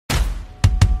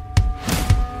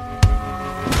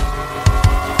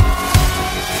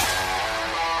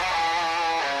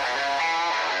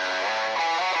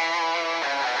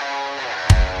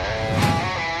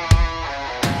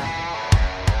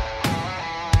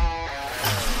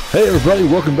Hey everybody,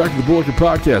 welcome back to the Bullhucker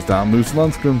podcast. I'm Moose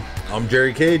Lundstrom. I'm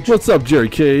Jerry Cage. What's up, Jerry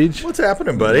Cage? What's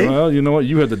happening, buddy? Well, you know what?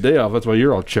 You had the day off. That's why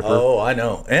you're all chipper. Oh, I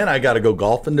know. And I got to go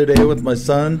golfing today with my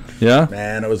son. Yeah?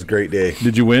 Man, it was a great day.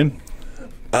 Did you win?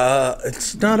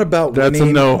 It's not about That's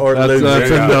winning a no. or losing.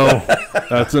 That's a no.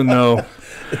 That's a no.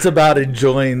 It's about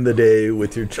enjoying the day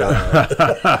with your child.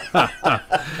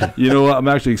 You know what? I'm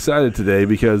actually excited today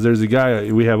because there's a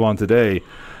guy we have on today.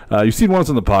 You've seen once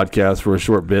on the podcast for a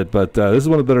short bit, but this is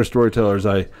one of the better storytellers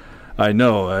I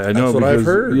know. I know That's what I've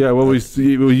heard. Yeah, well,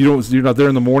 you're not there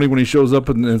in the morning when he shows up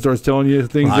and starts telling you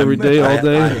things every day, all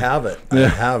day. I haven't. I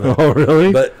haven't. Oh,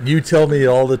 really? But you tell me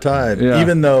all the time, Yeah.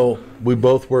 even though we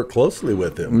both work closely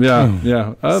with him. Yeah,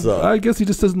 yeah. So- I guess he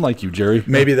just doesn't like you, Jerry.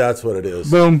 Maybe that's what it is.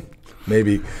 Boom.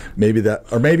 Maybe that,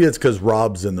 or maybe it's because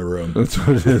Rob's in the room. That's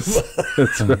what it is.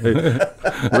 That's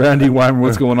right. Randy Weimer,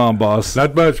 what's going on, boss?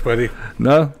 Not much, buddy.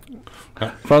 No?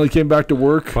 Finally came back to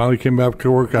work. Finally came back to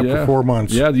work after 4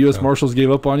 months. Yeah, the U.S. Marshals gave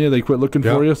up on you. They quit looking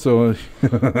for you, so...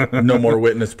 No more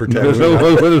witness There's protection.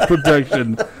 no witness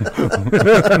protection.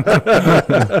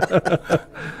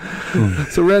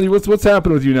 So, Randy, what's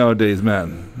happening with you nowadays,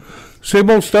 man? Same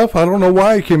old stuff. I don't know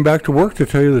why I came back to work, to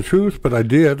tell you the truth, but I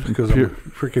did because I'm a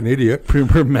freaking idiot.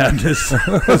 Pure madness.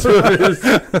 That's what it is.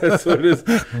 That's what it is.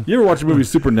 You ever watch the movie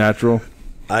Supernatural?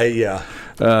 Yeah.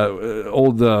 The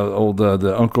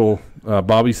Uncle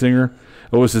Bobby Singer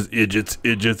always says idiots.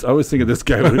 I always think of this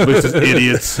guy when he says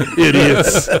idiots.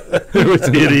 It's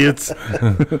idiots.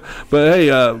 But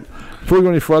hey, before we go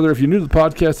any further, if you're new to the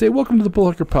podcast, hey, welcome to the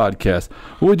Bullhucker podcast.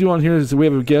 What we do on here is we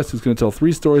have a guest who's going to tell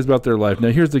 3 stories about their life. Now,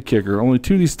 here's the kicker. Only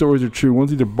 2 of these stories are true.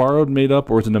 One's either borrowed, made up,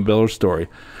 or it's an embellished story.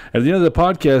 At the end of the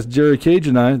podcast, Jerry Cage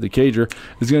and I, the Cager,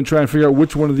 is going to try and figure out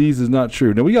which one of these is not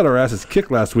true. Now, we got our asses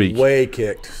kicked last week. Way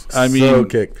kicked. I mean, so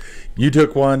kicked. You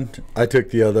took one, I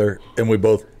took the other, and we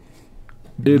both.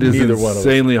 It is neither one of us.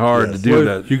 insanely hard to do Well,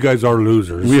 that. you guys are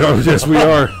losers. We are. Yes, we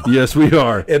are. Yes, we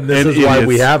are. And this is why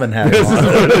we haven't had This is one.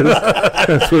 what it is.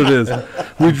 That's what it is.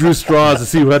 We drew straws to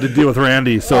see who had to deal with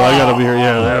Randy, so I got to be here.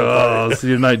 Yeah. Oh, see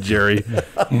you tonight, Jerry.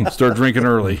 Start drinking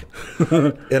early.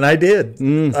 And I did.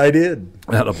 I did.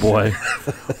 Atta boy.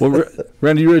 Well,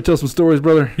 Randy, you ready to tell some stories,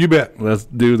 brother? You bet. Let's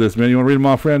do this, man. You want to read them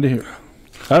off, Randy? I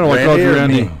don't know why I called Randy you or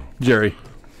Randy. me? Jerry.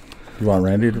 You want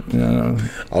Randy? Yeah.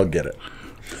 I'll get it.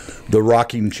 The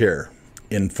rocking chair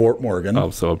in Fort Morgan.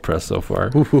 I'm so impressed so far.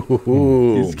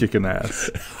 Ooh. He's kicking ass.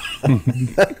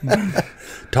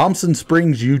 Thompson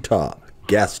Springs, Utah,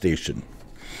 gas station.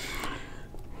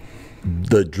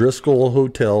 The Driscoll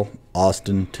Hotel,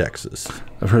 Austin, Texas.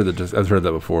 I've heard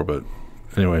that before, but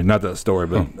anyway, not that story,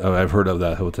 but I've heard of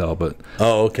that hotel. But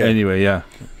Oh, okay. anyway, yeah.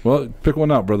 Well, pick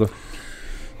one out, brother.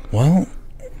 Well,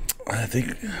 I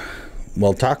think.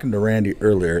 Well, talking to Randy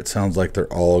earlier, it sounds like they're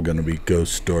all going to be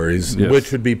ghost stories, Yes.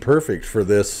 which would be perfect for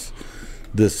this.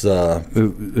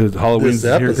 Halloween's this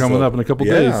here coming episode. up in a couple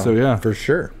days, so yeah. for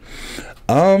sure.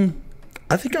 I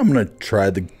think I'm going to try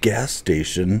the gas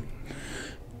station,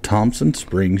 Thompson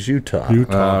Springs, Utah.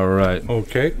 All right.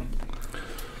 Okay.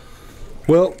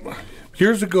 Well,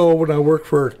 years ago when I worked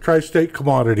for Tri-State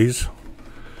Commodities,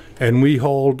 and we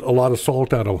hauled a lot of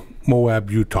salt out of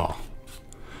Moab, Utah.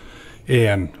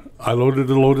 And I loaded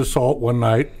a load of salt one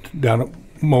night down at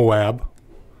Moab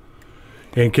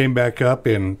and came back up,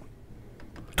 and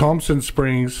Thompson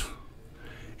Springs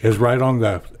is right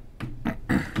off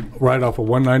of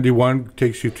 191,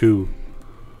 takes you to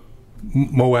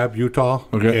Moab, Utah,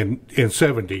 Okay. and in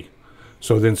 70.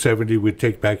 So then 70 would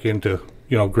take back into,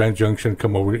 Grand Junction,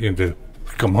 come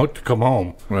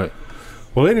home. Right.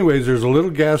 Well, anyways, there's a little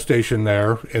gas station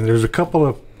there, and there's a couple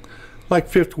of like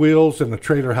fifth wheels and a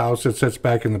trailer house that sits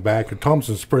back in the back. And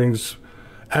Thompson Springs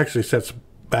actually sits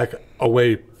back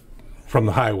away from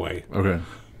the highway. Okay.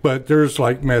 But there's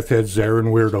like meth heads there and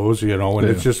weirdos, and Yeah.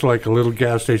 it's just like a little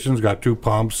gas station. It's got 2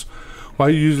 pumps. Well,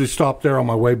 I usually stop there on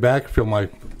my way back, fill my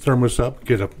thermos up,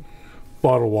 get a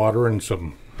bottle of water and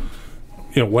some,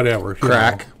 whatever.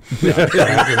 Crack.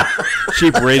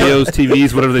 Cheap radios,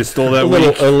 TVs, whatever they stole that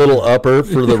week. A little upper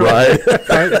for the ride.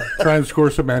 Try and score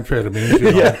some amphetamines,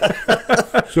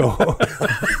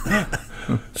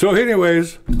 So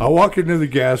anyways, I walk into the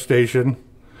gas station,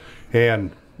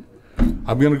 and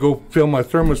I'm going to go fill my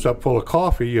thermos up full of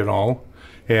coffee,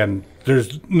 and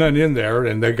there's none in there.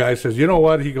 And the guy says, you know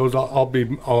what? He goes,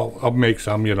 I'll make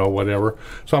some, whatever.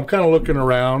 So I'm kind of looking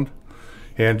around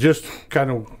and just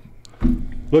kind of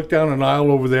look down an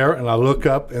aisle over there, and I look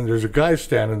up, and there's a guy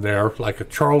standing there like a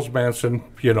Charles Manson,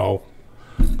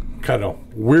 kind of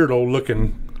weirdo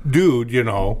looking dude, you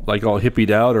know. Like all hippied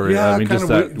out, or I mean, just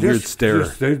that weird stare.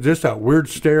 Just that weird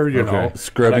stare, you know.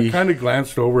 Scrubby. And I kind of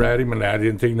glanced over at him, and I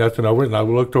didn't think nothing of it. And I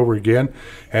looked over again,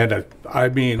 and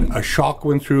a shock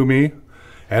went through me,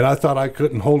 and I thought I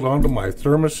couldn't hold on to my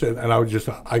thermos, and I was just,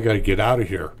 I got to get out of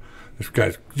here. This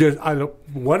guy's just,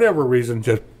 whatever reason,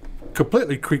 just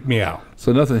completely creeped me out.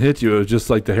 So nothing hit you. It was just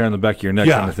like the hair on the back of your neck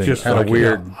kind of thing. Just Had like, a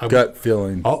weird gut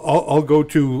feeling. I'll go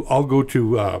to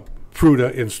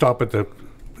Fruta and stop at the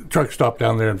truck stop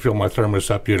down there and fill my thermos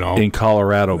up, you know. In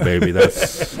Colorado, baby.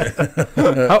 That's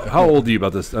how old are you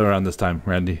around this time,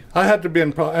 Randy? I had to be in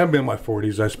my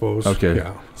 40s, I suppose. Okay.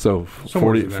 Yeah. So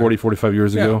 45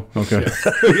 years ago? Okay.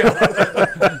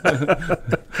 Yeah.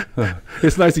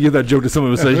 It's nice to give that joke to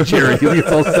someone who says Jerry. He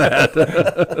gets all sad.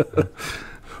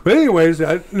 But anyways,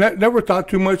 I never thought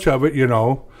too much of it, you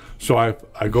know. So I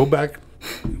go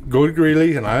to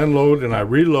Greeley, and I unload and I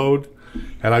reload,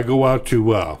 and I go out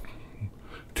to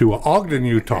Ogden,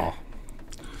 Utah.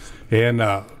 And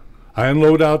I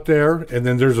unload out there, and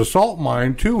then there's a salt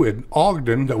mine, too, in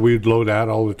Ogden that we'd load at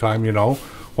all the time, you know.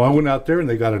 Well, I went out there, and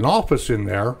they got an office in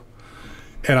there,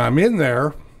 and I'm in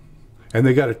there, and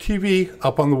they got a TV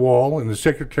up on the wall, and the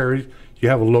secretary, you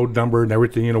have a load number and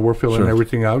everything, you know, we're filling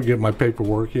everything out, getting my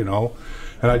paperwork, you know.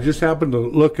 And I just happened to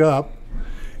look up,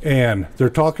 and they're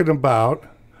talking about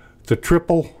the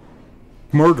triple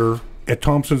murder at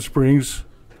Thompson Springs,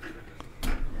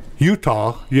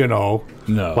 Utah, you know.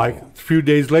 No. Like a few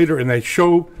days later, and they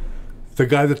show the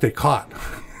guy that they caught.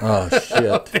 Oh,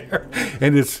 shit. There.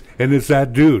 And it's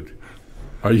that dude.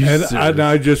 Are you serious? And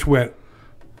I just went,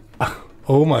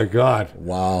 oh my God.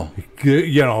 Wow.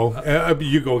 You know,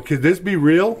 you go, could this be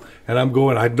real? And I'm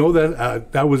going, I know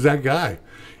that that was that guy.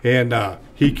 And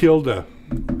he killed the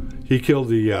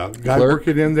guy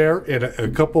working in there, and a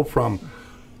couple from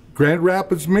Grand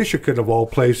Rapids, Michigan, of all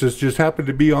places, just happened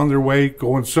to be on their way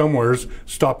going somewheres,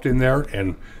 stopped in there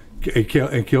and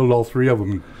killed all three of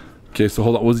them. Okay, so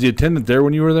hold on. Was the attendant there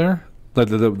when you were there? Like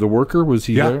the worker, was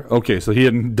he there? Okay, so he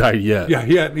hadn't died yet.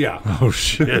 Yeah. Oh,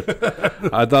 shit.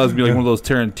 I thought it was be like one of those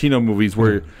Tarantino movies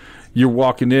where you're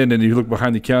walking in and you look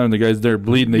behind the counter and the guy's there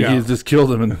bleeding. Yeah. He's just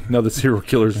killed him, and now the serial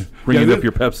killer's bringing up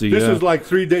your Pepsi. This is like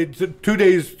 3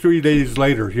 days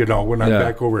later, you know, when I'm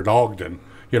back over at Ogden,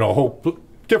 you know, a whole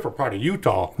different part of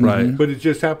Utah. Right. But it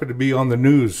just happened to be on the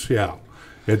news, in their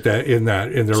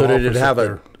So office. did it have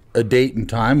a date and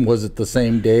time? Was it the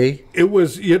same day? It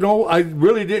was, you know, I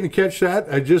really didn't catch that.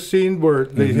 I just seen where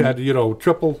they had, you know,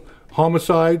 triple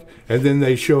homicide, and then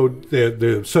they showed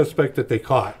the suspect that they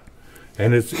caught,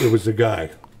 and it was the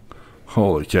guy.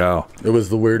 Holy cow. It was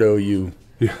the weirdo you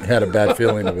had a bad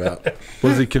feeling about.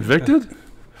 Was he convicted?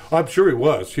 I'm sure he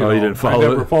was. You know, you didn't follow I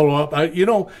never it? follow up. You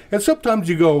know, and sometimes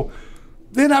you go,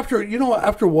 then after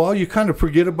a while, you kind of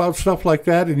forget about stuff like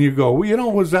that, and you go, well, you know,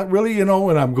 was that really, you know?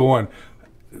 And I'm going,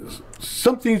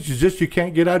 some things you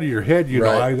can't get out of your head, you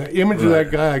Right. know. The image of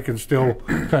that guy I can still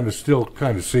kind of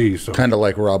see. So Kind of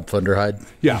like Rob Thunderhide.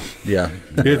 yeah, Yeah.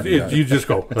 you just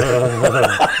go.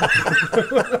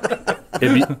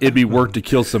 It'd be work to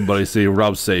kill somebody, so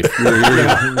Rob's safe.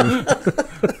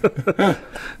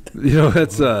 You know,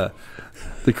 that's the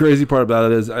crazy part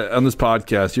about it is on this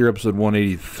podcast, you're episode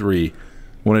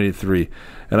 183,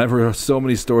 and I've heard so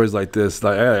many stories like this.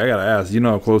 Like I gotta ask, you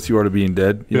know how close you are to being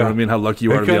dead? You know what I mean? How lucky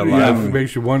you are to be alive? Yeah, it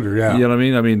makes you wonder. Yeah, You know what I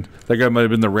mean? I mean, that guy might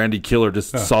have been the Randy killer,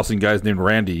 just saucing guys named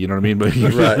Randy. You know what I mean? But you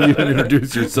didn't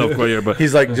introduce yourself quite yet. But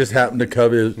He's like just happened to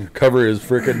cover his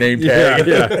freaking name tag.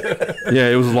 yeah.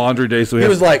 It was laundry day, so He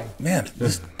was like, man,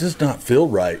 this does not feel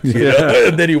right. You know?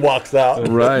 And then he walks out.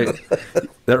 right.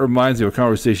 That reminds me of a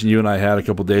conversation you and I had a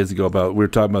couple days ago about we were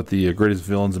talking about the greatest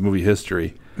villains in movie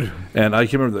history, and I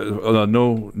can't remember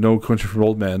No Country for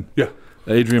Old Men. yeah.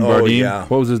 Adrian Bardem.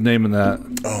 What was his name in that?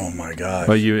 Oh my gosh.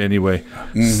 But you anyway.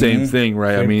 Same thing,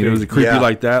 right? I mean, it was creepy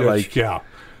like that, like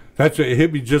It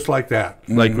hit me just like that.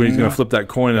 like when he's gonna flip that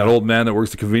coin, that old man that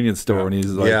works at the convenience store, and he's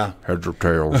like, heads or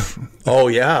tails, Oh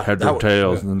yeah. heads or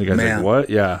tails, and then the guy's Man. like, what?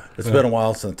 Yeah. It's been a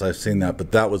while since I've seen that,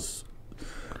 but that was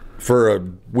for a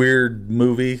weird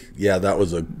movie. Yeah, that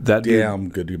was a damn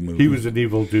good movie. He was an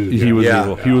evil dude. He was Yeah.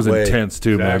 evil. He was Way. intense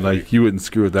too, man. Exactly. Like you wouldn't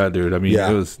screw with that dude. I mean,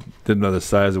 Yeah. it didn't know the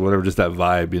size or whatever, just that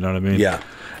vibe. You know what I mean? Yeah.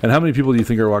 And how many people do you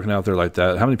think are walking out there like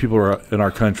that? How many people are in our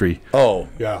country Oh,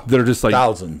 Yeah. that are just like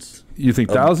thousands. You think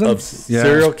Of thousands?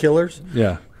 serial killers?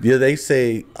 Yeah. Yeah, they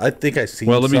say. I think I seen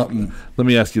Well, something. let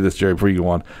me ask you this, Jerry, before you go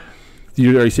on. Are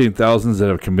you saying thousands that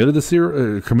have committed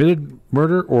committed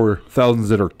murder, or thousands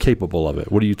that are capable of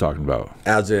it? What are you talking about?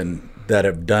 As in that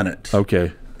have done it.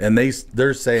 Okay. And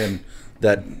they're saying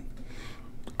that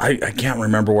I can't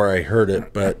remember where I heard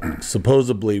it, but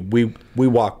supposedly we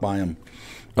walk by them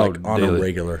like Oh, on daily. a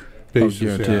regular. Basis,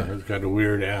 guarantee it. it's kind of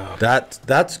weird. Yeah.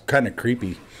 That's kind of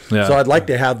creepy. Yeah. So I'd like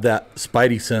to have that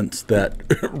spidey sense that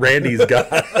Randy's got.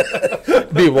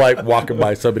 Be like walking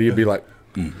by somebody and be like,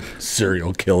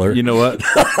 serial killer. You know what?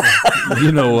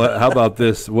 You know what? How about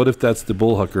this? What if that's the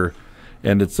Bullhucker,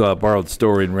 and it's a borrowed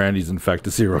story, and Randy's in fact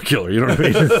a serial killer? You know what I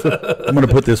mean? I'm going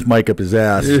to put this mic up his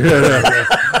ass.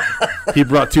 He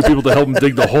brought two people to help him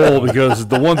dig the hole because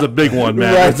the one's a big one,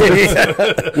 man. Right.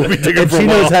 We'll be digging And for she a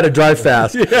knows while. how to drive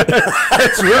fast.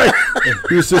 That's right.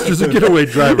 Your sister's a getaway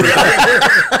driver.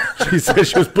 She said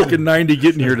she was booking 90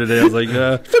 getting here today. I was like,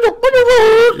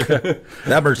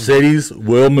 That Mercedes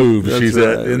will move, That's she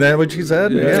said. right. Isn't that what she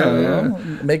said? Yeah. well,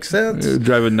 makes sense.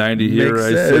 driving 90 here. Makes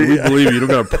I sense. said, we believe you. You don't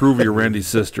got to prove you're Randy's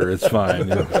sister. It's fine.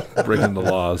 You know, breaking the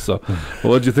laws. So, well,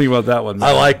 what'd you think about that one, man?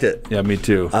 I liked it. Yeah, me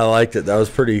too. I liked it. That was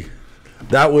pretty.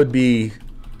 That would be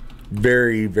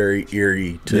very, very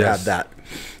eerie to Yes. have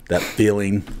that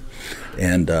feeling.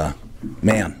 And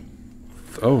man,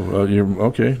 Oh, you're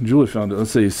okay. Julie found it.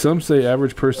 Let's see. Some say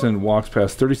average person walks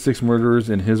past 36 murderers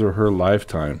in his or her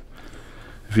lifetime.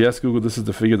 If you ask Google, this is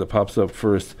the figure that pops up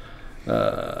first.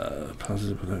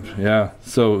 Yeah.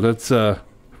 So that's since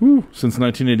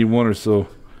 1981 or so.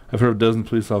 I've heard a dozen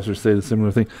police officers say the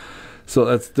similar thing. So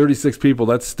that's 36 people.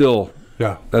 That's still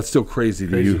crazy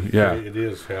to you. Yeah. It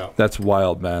is. Yeah. That's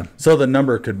wild, man. so the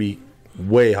number could be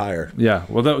way higher. Yeah.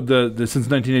 Well, since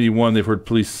 1981, they've heard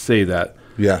police say that.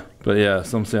 Yeah. But yeah,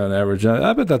 some say on average.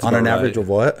 I bet that's On about an right. average of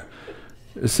what?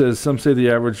 It says some say the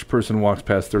average person walks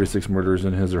past 36 murders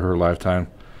in his or her lifetime.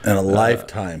 In a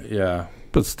lifetime. Yeah,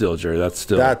 but still, Jerry, that's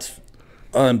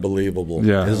unbelievable.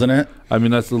 Yeah. Isn't it? I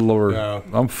mean, that's a little lower. Yeah.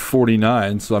 I'm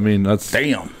 49, so I mean that's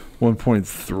Damn.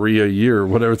 1.3 a year, or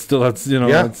whatever. It's still that's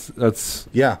Yeah. that's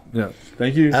Yeah. yeah.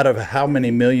 Thank you. Out of how many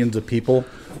millions of people?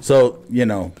 So,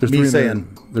 There's me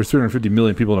saying, there's 350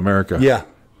 million people in America. yeah.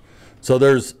 So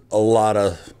there's a lot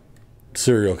of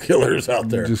serial killers out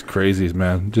there. Just crazies,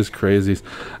 man. Just crazies.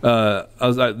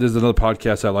 There's another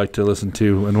podcast I like to listen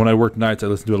to, and when I work nights, I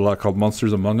listen to it a lot called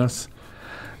Monsters Among Us,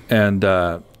 and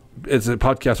it's a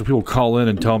podcast where people call in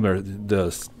and tell them the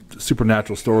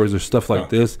supernatural stories or stuff like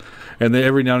this, and they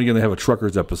every now and again they have a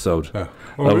truckers episode Oh,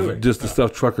 of really? just the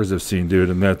stuff truckers have seen, dude,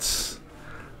 and that's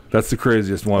the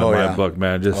craziest one Oh, in my yeah. book,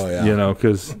 man. Just Oh, yeah.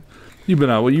 because. You've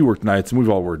been out. Well, you work nights, and we've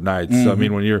all worked nights. So, I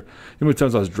mean, when how many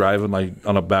times I was driving like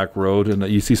on a back road, and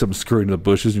you see something scurrying in the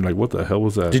bushes, and you're like, "What the hell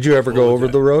was that?" Did you ever go over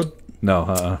the road?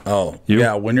 No. Oh, You?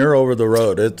 yeah. When you're over the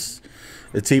road, it's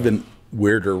even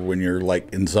weirder when you're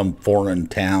like in some foreign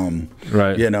town,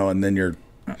 Right. And then you're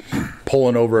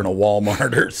pulling over in a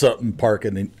Walmart or something,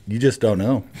 parking, and you just don't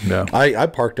know. Yeah. I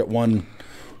parked at one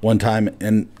time,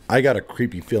 and I got a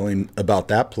creepy feeling about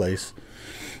that place,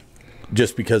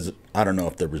 just because I don't know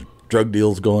if there was drug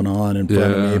deals going on in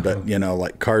front of me, but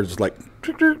like cars like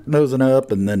nosing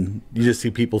up, and then you just see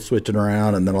people switching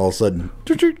around, and then all of a sudden,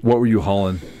 What were you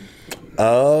hauling?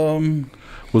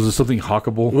 Was it something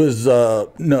hawkable? it was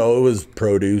no, it was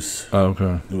produce. Oh,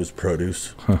 okay. It was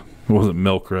produce. It wasn't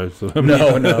milk, right? So, I mean,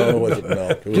 No, it wasn't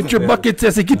milk. It was Get your buckets,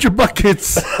 Essie. Get your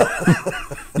buckets.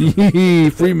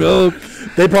 Free milk.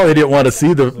 They probably didn't want to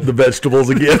see the vegetables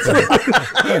again.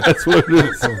 That's what it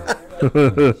is.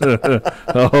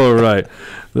 All right.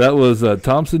 That was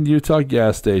Thompson, Utah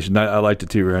gas station. I liked it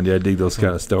too, Randy. I dig those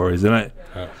kind of stories. And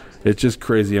it's just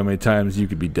crazy how many times you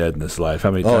could be dead in this life.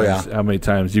 How many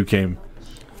times you came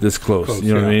this close.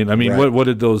 You know what I mean? I mean, Right. what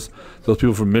did those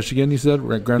people from Michigan, you said?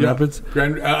 Grand Rapids? I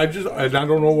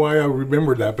don't know why I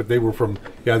remember that, but they were from,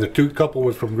 the couple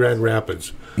was from Grand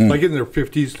Rapids. Like in their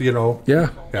 50s, Yeah.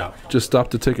 Yeah. Just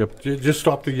stopped to take a Just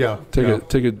stopped to,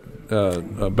 take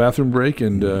a bathroom break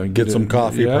and Get some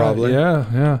coffee, yeah, probably.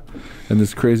 Yeah. And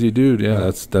this crazy dude,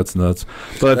 that's nuts.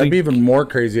 But I That'd think be even more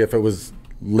crazy if it was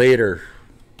later,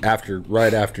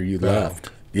 right after you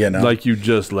left. like you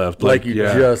just left, Like you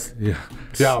just. yeah.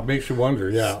 Yeah, it makes you wonder,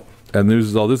 And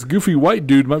there's all this goofy white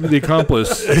dude might be the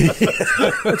accomplice.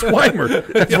 That's Weimer.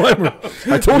 That's Weimer.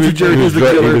 I told you, Jerry, he was the He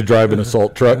killer. was driving a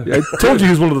salt truck. I told you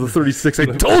he was one of the 36. I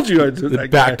told you I did that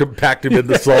guy. Packed him in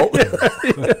the salt.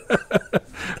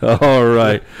 All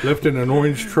right. Lifting an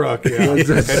orange truck, headed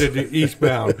to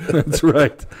eastbound. That's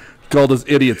right. Called us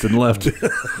idiots and left.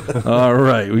 All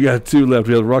right. We got two left.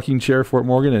 We have Rocking Chair, Fort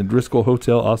Morgan, and Driscoll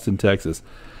Hotel, Austin, Texas.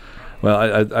 Well,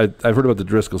 I've heard about the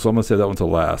Driscoll, so I'm going to say that one to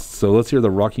last. So let's hear the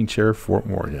Rocking Chair, Fort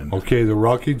Morgan. Okay, the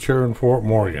rocking chair in Fort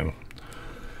Morgan.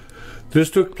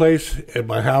 This took place at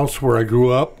my house where I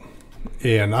grew up,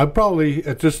 and I probably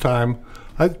at this time,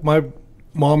 my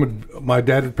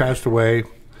dad had passed away,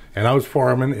 and I was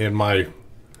farming, and my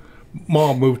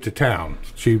mom moved to town.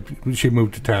 She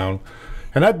moved to town,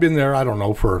 And I'd been there, I don't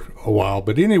know, for a while.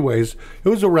 But anyways, it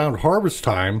was around harvest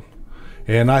time,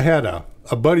 and I had a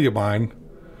buddy of mine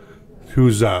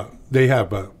who's, they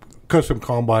have a custom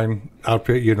combine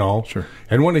outfit, you know. Sure.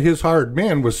 And one of his hired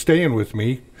men was staying with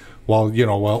me while, you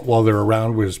know, while they're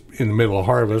around, was in the middle of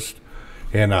harvest.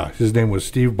 And his name was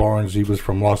Steve Barnes. He was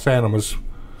from Los Animas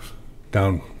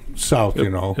down south, you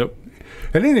know. Yep.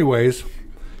 And anyways,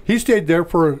 he stayed there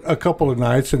for a couple of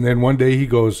nights, and then one day he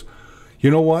goes, you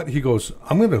know what? He goes,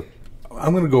 I'm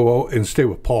gonna go out and stay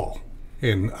with Paul.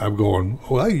 And I'm going,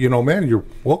 well, you know, man, you're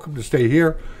welcome to stay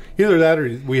here. Either that, or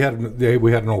we had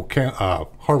an old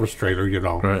harvest trailer, you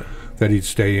know, right, that he'd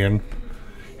stay in.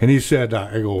 And he said,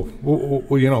 I go,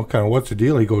 well, you know, kind of what's the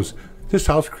deal? He goes, this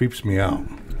house creeps me out.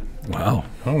 Wow.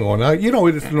 I'm going, you know,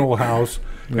 it's an old house,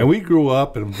 and we grew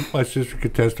up, and my sister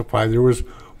could testify. There was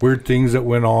weird things that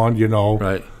went on, you know.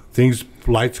 Right. Things,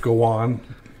 lights go on.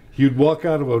 You'd walk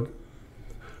out of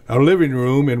our living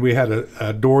room, and we had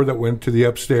a door that went to the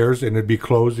upstairs, and it'd be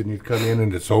closed, and you'd come in,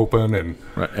 and it's open, and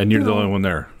right, and you're the only one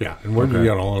there. Yeah, and we're the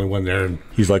only one there. And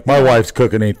he's like, my wife's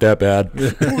cooking ain't that bad.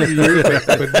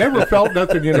 but never felt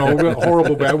nothing, you know,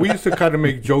 horrible bad. We used to kind of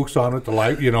make jokes on it. The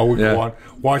light, you know, we'd go on,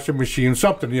 washing machine,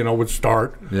 something, you know, would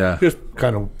start. Yeah. Just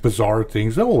kind of bizarre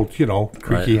things. Old, you know,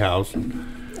 creaky house,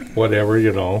 whatever,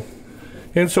 you know.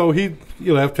 And so he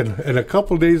left, and a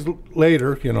couple of days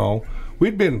later, you know,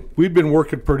 we'd been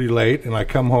working pretty late, and I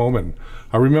come home, and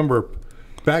I remember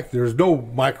back there's no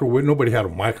microwave. Nobody had a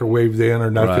microwave then or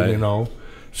nothing, you know.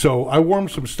 So I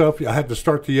warmed some stuff. I had to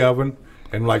start the oven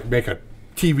and like make a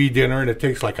TV dinner, and it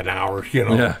takes like an hour, you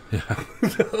know. Yeah.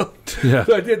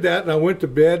 So I did that, and I went to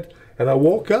bed, and I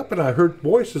woke up, and I heard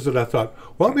voices, and I thought,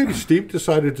 well, maybe Steve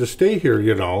decided to stay here,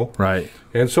 you know. Right.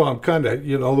 And so I'm kind of,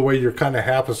 you know, the way you're kind of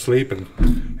half asleep,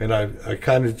 and I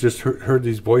kind of just heard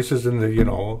these voices in the, you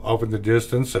know, off in the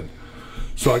distance. And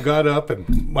so I got up,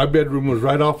 and my bedroom was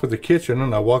right off of the kitchen,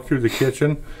 and I walked through the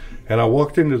kitchen, and I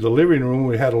walked into the living room.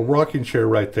 We had a rocking chair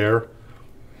right there,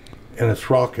 and it's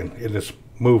rocking, and it's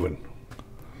moving.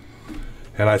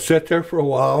 And I sat there for a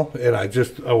while, and I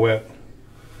went,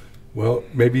 well,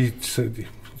 maybe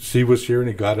Steve was here, and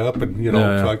he got up, and, you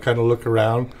know, so I kind of look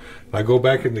around. And I go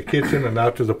back in the kitchen and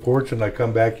out to the porch, and I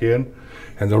come back in,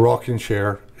 and the rocking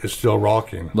chair is still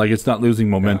rocking. Like it's not losing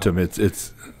momentum. Yeah.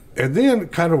 It's. And then,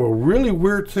 kind of a really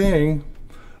weird thing,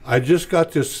 I just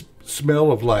got this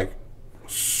smell of like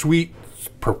sweet,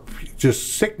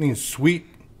 just sickening sweet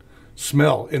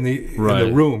smell in the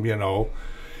room, you know.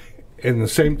 And the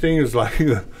same thing is like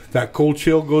that cold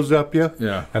chill goes up you.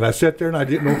 Yeah. And I sat there, and I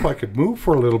didn't know if I could move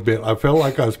for a little bit. I felt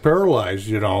like I was paralyzed,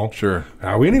 you know. Sure.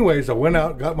 Now, anyways, I went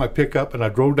out, got my pickup, and I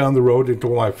drove down the road into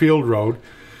my field road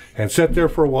and sat there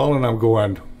for a while, and I'm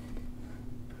going,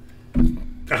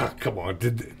 come on.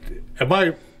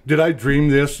 Did I dream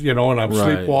this, you know, and I'm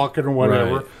sleepwalking or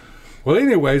whatever. Right. Well,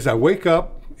 anyways, I wake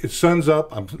up, it's sun's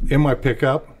up, I'm in my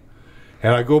pickup,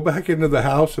 and I go back into the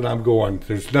house, and I'm going,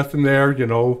 there's nothing there, you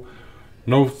know.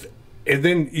 No, and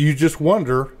then you just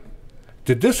wonder,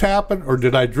 did this happen, or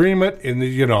did I dream it? And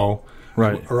you know,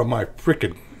 or am I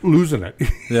freaking losing it?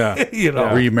 Yeah, you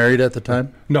know. Were you married at the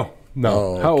time? No.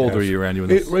 Oh, how old were you, Randy? When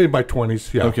this? Right in my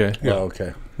 20s. Yeah. Okay. Yeah. Oh,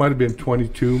 okay. Might have been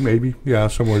 22, maybe. Yeah,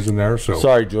 somewhere's in there. So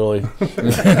sorry, Julie.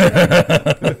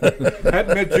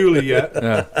 Hadn't met Julie yet.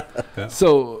 Yeah.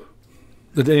 So,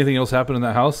 did anything else happen in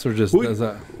that house, or just is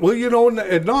that? Well, you know,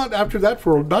 and not after that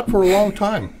not for a long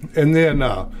time. And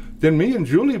then me and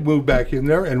Julie moved back in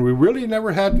there, and we really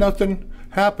never had nothing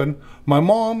happen. My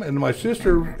mom and my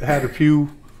sister had a few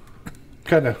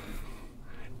kind of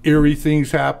eerie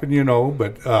things happen, you know,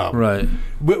 but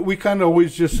but we kind of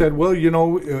always just said, well, you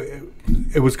know,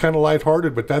 it was kind of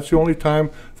lighthearted, but that's the only time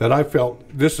that I felt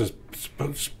this is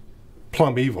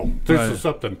plumb evil. This is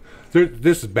something.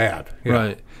 This is bad. Yeah.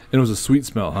 Right. And it was a sweet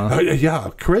smell, huh? Yeah,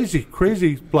 crazy,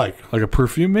 like a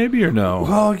perfume, maybe, or no?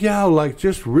 Well, yeah, like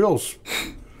just real,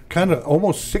 kind of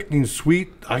almost sickening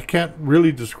sweet. I can't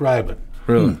really describe it.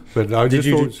 Really? But I did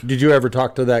you ever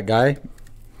talk to that guy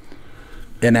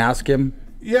and ask him?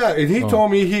 Yeah, and he told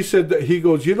me, he said that, he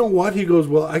goes, you know what? He goes,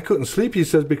 well, I couldn't sleep, he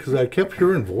says, because I kept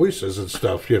hearing voices and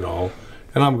stuff, you know.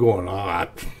 And I'm going, I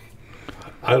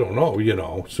don't know, you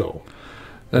know, so.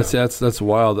 That's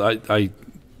wild. I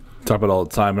talk about it all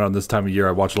the time. Around this time of year,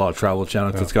 I watch a lot of travel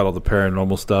channels. It's got all the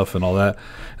paranormal stuff and all that.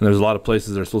 And there's a lot of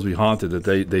places that are supposed to be haunted that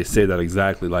they say that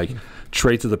exactly. Like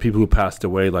traits of the people who passed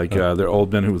away, like they're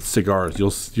old men with cigars.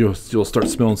 You'll start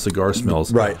smelling cigar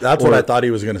smells. Right. That's what I thought he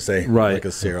was going to say. Right. Like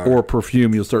a cigar. Or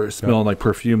perfume. You'll start smelling like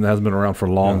perfume that hasn't been around for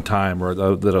a long time, or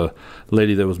that a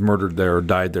lady that was murdered there or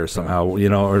died there somehow, you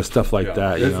know, or stuff like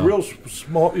that. It's real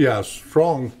small,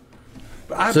 strong.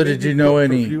 So did you know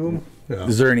any? Perfume. Yeah.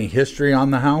 Is there any history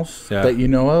on the house that you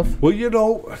know of? Well,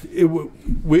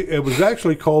 it was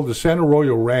actually called the San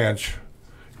Arroyo Ranch.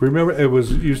 Remember, it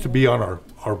used to be on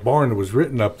our barn that was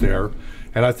written up there.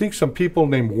 And I think some people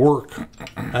named Work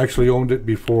actually owned it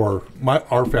before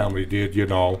our family did,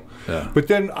 Yeah. But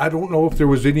then I don't know if there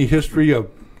was any history of,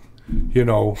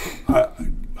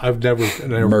 I've never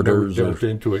Murders delved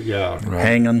into it. Yeah,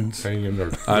 hangings.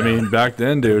 I mean, back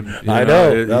then, dude. I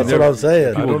know. That's what I'm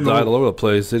saying. People died all over the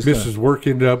place. Mrs. Work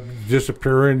ended up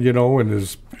disappearing, and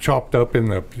is chopped up in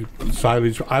the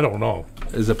silage. I don't know.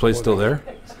 Is the place still there?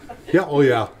 Yeah. Oh,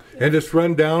 yeah. And it's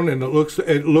run down, and it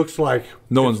looks like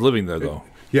no one's living there though.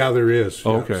 Yeah, there is.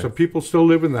 Oh, yeah. okay. So people still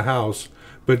live in the house,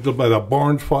 but the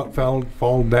barn's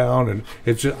fallen down, and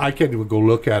it's just, I can't even go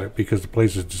look at it because the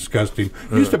place is disgusting.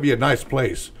 It used to be a nice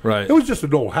place. Right. It was just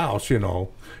an old house, and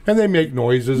they make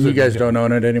noises. You guys don't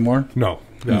own it anymore? No.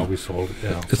 No, we sold it.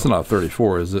 Yeah. It's not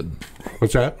 34, is it?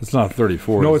 What's that? It's not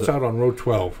 34. No, it's out on Road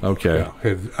 12. Okay. Yeah,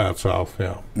 head out south.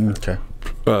 Yeah. Okay.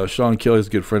 Sean Kelly's a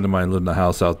good friend of mine, lived in a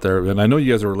house out there, and I know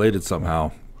you guys are related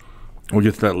somehow. We'll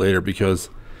get to that later because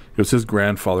it was his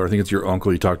grandfather. I think it's your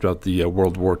uncle. You talked about the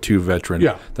World War II veteran.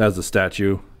 Yeah. That has a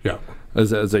statue. Yeah.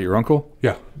 Is that your uncle?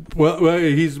 Yeah. Well,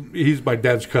 he's my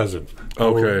dad's cousin.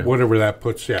 Okay. Whatever that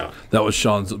puts. Yeah. That was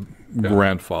Sean's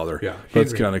grandfather. Yeah.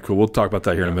 That's kind of cool. We'll talk about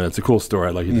that here in a minute. It's a cool story.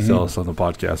 I'd like you to tell us on the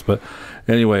podcast. But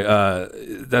anyway,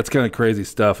 that's kind of crazy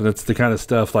stuff, and it's the kind of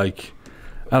stuff like,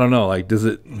 I don't know, like is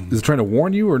it trying to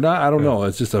warn you or not? I don't know.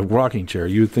 It's just a rocking chair.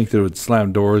 You would think that it would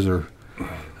slam doors or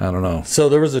I don't know. So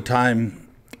there was a time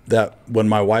that when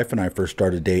my wife and I first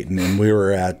started dating, and we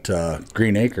were at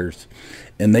Green Acres,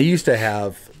 and they used to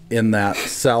have in that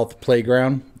south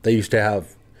playground, they used to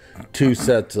have 2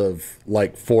 sets of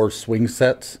like 4 swing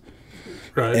sets.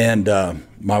 Right. And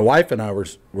my wife and I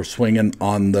were swinging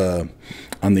on the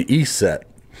east set,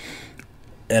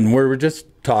 and we were just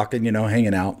talking,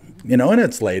 hanging out, and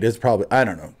it's late. It's probably, I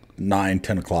don't know, 9,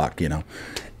 10 o'clock, and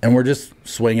we're just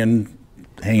swinging,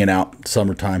 hanging out,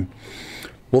 summertime.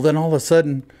 Well, then all of a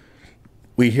sudden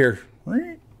we hear,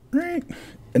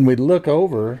 and we look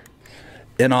over,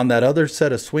 and on that other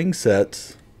set of swing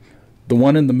sets, the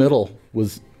one in the middle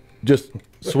was just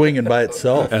swinging by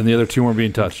itself. And the other 2 weren't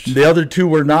being touched. The other 2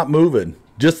 were not moving.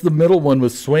 Just the middle one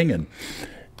was swinging.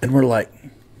 And we're like,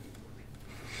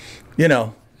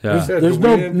 there's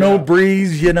no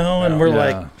breeze, and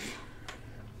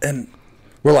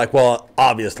we're like, well,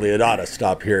 obviously it ought to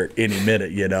stop here at any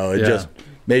minute, just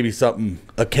maybe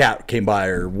a cat came by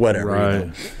or whatever.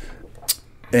 Right.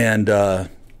 And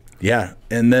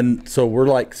and then so we're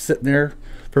like sitting there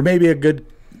for maybe a good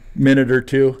minute or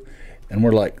 2, and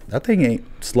we're like, that thing ain't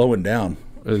slowing down.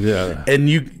 Yeah. And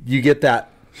you get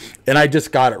that, and I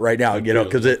just got it right now,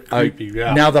 because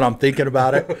now that I'm thinking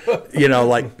about it,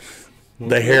 like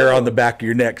the hair on the back of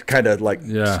your neck kind of like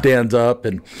stands up,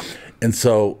 and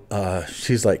so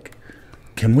she's like,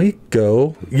 can we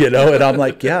go? And I'm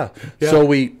like, yeah. So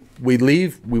we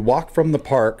leave, we walk from the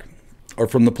park or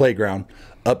from the playground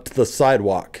up to the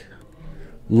sidewalk,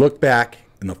 look back,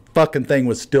 and the fucking thing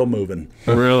was still moving.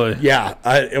 Really? Yeah.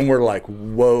 And we're like,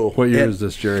 whoa. What year is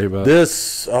this, Jerry? About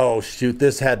this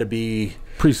had to be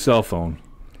pre-cell phone.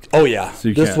 Oh yeah.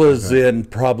 So this was in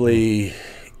probably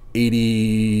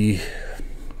 80,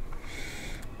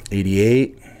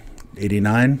 88,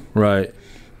 89. Right.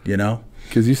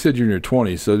 Because you said you're in your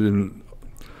 20s, so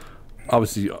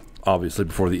obviously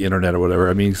before the internet or whatever.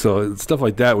 I mean, so stuff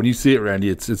like that, when you see it, Randy,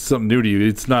 it's something new to you.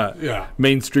 It's not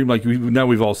mainstream like now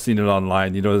we've all seen it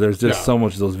online. There's just so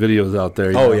much of those videos out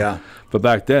there. Yeah. But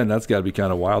back then, that's got to be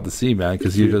kind of wild to see, man,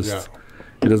 because it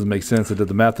doesn't make sense that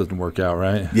the math doesn't work out,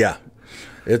 right? Yeah.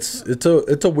 It's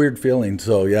a weird feeling.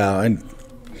 So yeah, I've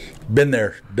been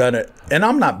there, done it, and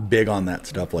I'm not big on that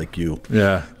stuff like you.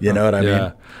 Yeah. You know what I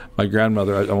mean? My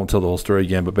grandmother, I won't tell the whole story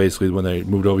again, but basically when they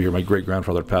moved over here, my great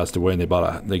grandfather passed away, and they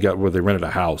rented a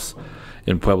house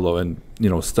in Pueblo, and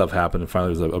stuff happened, and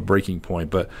finally there was a breaking point.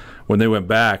 But when they went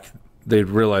back, they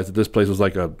realized that this place was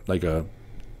like a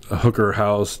hooker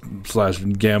house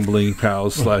 / gambling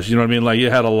house / you know what I mean? Like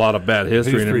it had a lot of bad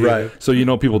history in it. Right. So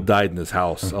people died in this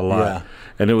house a lot. Yeah.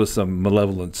 And it was some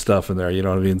malevolent stuff in there, you know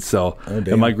what I mean? So,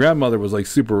 and my grandmother was like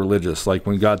super religious. Like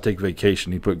when God take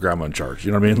vacation, he put grandma in charge.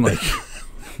 You know what I mean? Like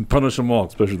punish them all,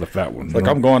 especially the fat ones. Like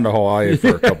I'm going to Hawaii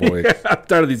for a couple weeks. I'm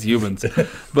tired of these humans.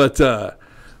 But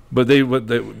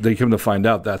they come to find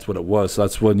out that's what it was. So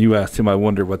that's when you asked him, I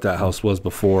wonder what that house was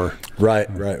before. Right.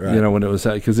 When it was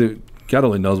that, because God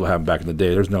only knows what happened back in the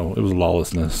day. It was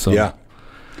lawlessness. So yeah.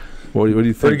 What do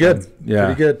you think? Pretty good. Yeah.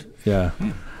 Pretty good. Yeah.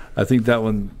 I think that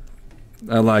one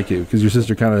I like it because your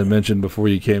sister kind of mentioned before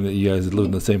you came that you guys lived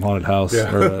in the same haunted house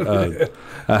or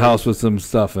a house with some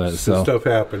stuff in it. Some stuff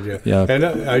happened, yeah. And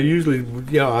I usually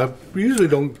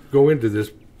don't go into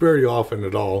this very often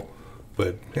at all,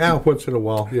 but once in a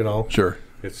while, Sure.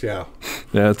 It's Yeah,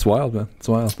 it's wild, man. It's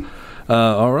wild.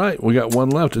 All right, we got one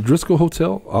left. Driscoll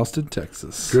Hotel, Austin,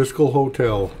 Texas. Driscoll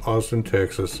Hotel, Austin,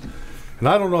 Texas. And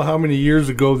I don't know how many years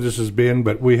ago this has been,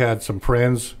 but we had some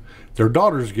friends. Their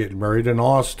daughter's getting married in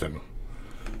Austin.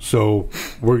 So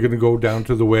we're going to go down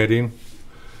to the wedding.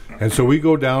 And so we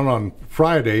go down on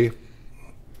Friday,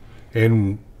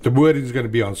 and the wedding's going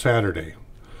to be on Saturday.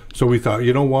 So we thought,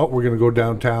 you know what, we're going to go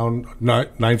downtown,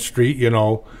 9th Street,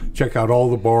 check out all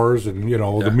the bars and,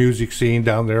 the music scene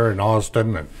down there in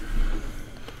Austin and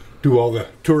do all the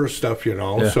tourist stuff,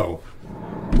 So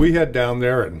we head down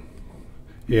there and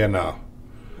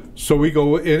so we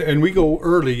go in, and we go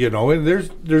early, and there's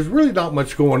really not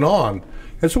much going on.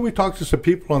 And so we talked to some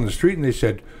people on the street, and they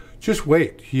said, just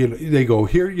wait. They go,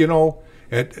 here,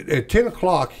 at 10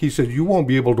 o'clock, he said, you won't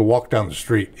be able to walk down the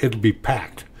street. It'll be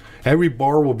packed. Every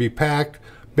bar will be packed.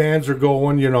 Bands are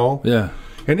going, Yeah.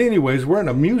 And anyways, we're in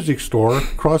a music store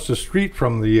across the street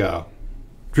from the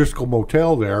Driscoll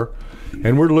Motel there,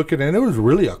 and we're looking, and it was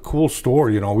really a cool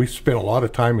store. We spent a lot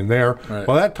of time in there. Right.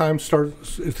 Well, that time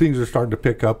things are starting to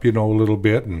pick up, a little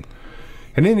bit. And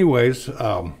anyways,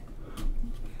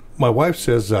 my wife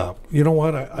says, you know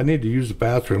what, I need to use the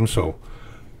bathroom. So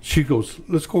she goes,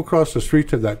 let's go across the street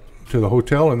to the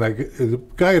hotel. And the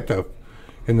guy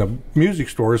in the music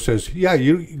store says, yeah,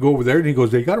 you go over there. And he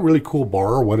goes, they got a really cool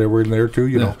bar or whatever in there too.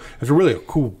 It's really a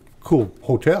cool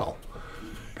hotel.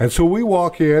 And so we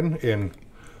walk in, and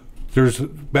there's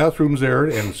bathrooms there.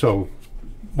 And so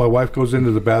my wife goes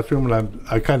into the bathroom, and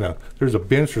I kind of, there's a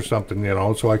bench or something,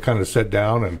 so I kind of sit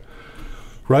down, and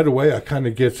right away I kind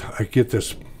of get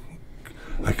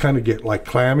like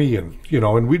clammy, and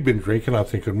and we'd been drinking. I'm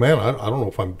thinking, man, I don't know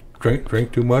if I'm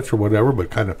drink too much or whatever, but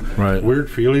kind of weird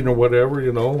feeling or whatever,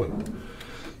 and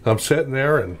I'm sitting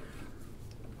there, and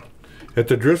at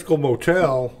the Driscoll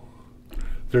Motel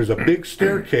there's a big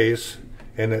staircase,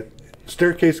 and the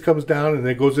staircase comes down and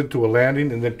then goes into a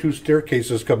landing, and then 2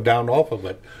 staircases come down off of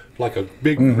it, like a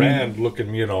big grand looking,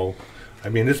 I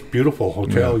mean, it's beautiful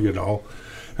hotel,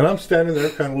 and I'm standing there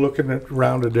kind of looking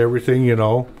around at everything, and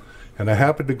I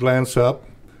happen to glance up,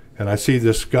 and I see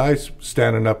this guy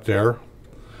standing up there,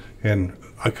 and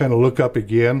I kind of look up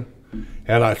again,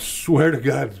 and I swear to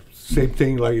God, same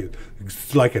thing,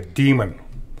 like a demon.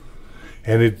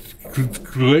 And it's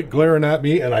glaring at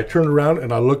me, and I turn around,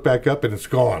 and I look back up, and it's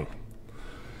gone.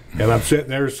 And I'm sitting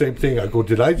there, same thing. I go,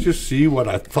 did I just see what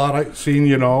I thought I'd seen,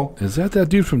 Is that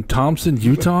dude from Thompson,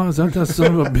 Utah? Is that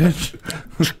son of a bitch?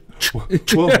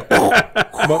 Well,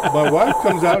 my wife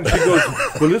comes out and she goes,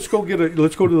 well, let's go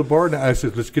to the bar now. I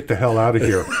said, let's get the hell out of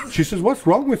here. She says, what's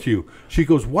wrong with you? She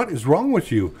goes, what is wrong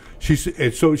with you? She said,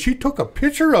 and so she took a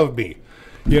picture of me,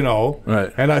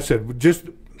 Right. And I said,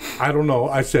 I don't know.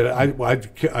 I said, I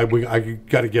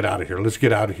got to get out of here. Let's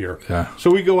get out of here. Yeah.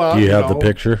 So we go out. Do you have the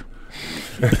picture?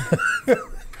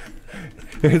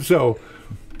 And so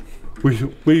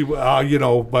we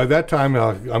by that time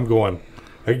I'm going,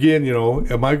 again,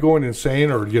 am I going insane,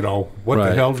 or, what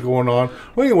the hell's going on?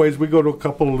 Well, anyways, we go to a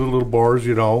couple of little bars,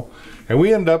 and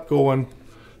we end up going,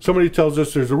 somebody tells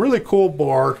us there's a really cool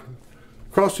bar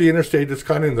across the interstate that's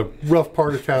kind of in the rough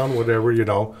part of town, whatever,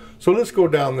 So let's go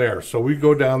down there. So we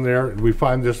go down there, and we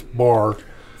find this bar,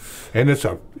 and it's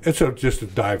just a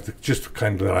dive, just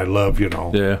kind of that I love,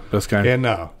 Yeah, that's kind of.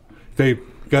 And they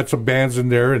got some bands in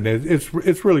there, and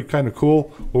it's really kind of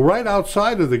cool. Well, right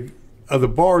outside of the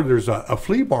bar, there's a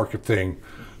flea market thing.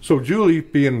 So Julie,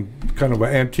 being kind of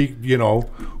an antique,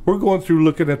 we're going through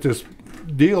looking at this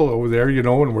deal over there,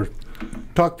 and we're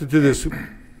talking to this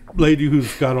lady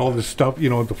who's got all this stuff,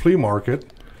 at the flea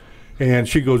market. And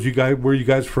she goes, "You guys, where are you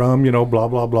guys from? Blah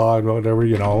blah blah, and whatever,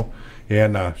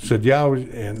 And said, yeah,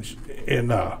 and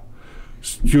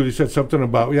Julie said something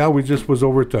about, yeah, we just was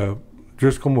over at the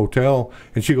Driscoll Motel,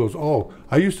 and she goes, oh,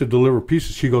 I used to deliver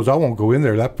pizzas. She goes, I won't go in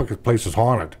there. That place is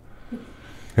haunted.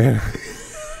 And,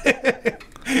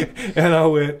 and I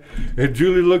went, and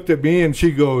Julie looked at me, and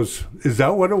she goes, is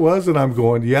that what it was? And I'm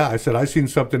going, yeah. I said, I seen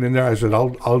something in there. I said,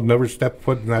 I'll never step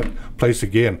foot in that place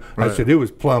again. Right. I said, it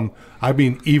was plumb, I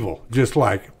mean, evil, just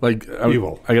like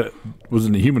evil. Was it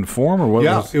in a human form, or what?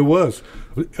 Yeah, it was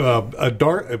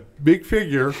a big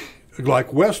figure,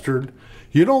 like Western.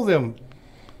 Them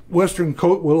Western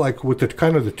coat, like with the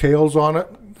kind of the tails on it,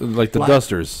 like the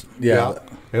dusters. Yeah,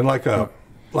 and like a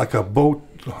boat.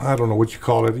 I don't know what you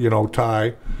call it.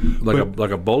 Tie.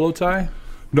 Like a bolo tie.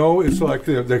 No, it's like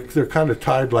they're kind of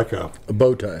tied like a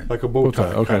bow tie. bow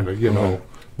tie, okay. kind of, you know.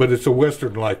 But it's a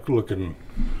Western-like looking,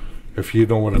 if you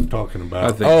know what I'm talking about.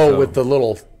 I think Oh, so. with the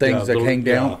little things that hang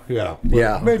down. Yeah.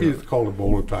 Yeah. Maybe it's called a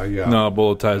bow tie, yeah. No,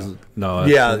 bullet ties. No.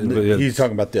 Yeah, but he's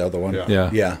talking about the other one. Yeah.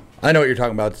 Yeah. I know what you're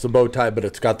talking about. It's a bow tie, but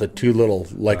it's got the two little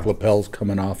lapels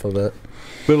coming off of it.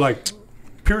 But like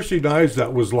piercing eyes,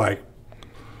 that was like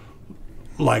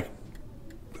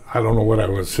I don't know what I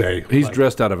would say. He's like,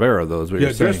 dressed out of era, though, is what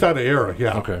you're saying. dressed out of era,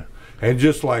 yeah. Okay. And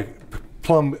just like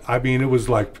plumb, I mean, it was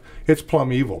like, it's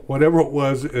plumb evil. Whatever it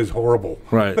was is horrible.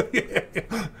 Right.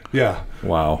 Yeah.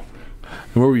 Wow.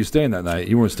 And where were you staying that night?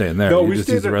 You weren't staying there. No, you we just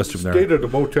stayed used the restroom there. at a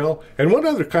motel. And one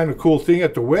other kind of cool thing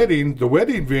at the wedding the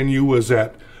was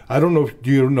at, I don't know,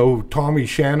 do you know who Tommy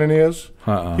Shannon is?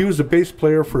 He was the bass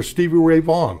player for Stevie Ray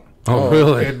Vaughan. Oh,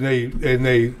 really? And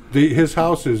his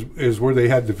house is where they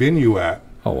had the venue at.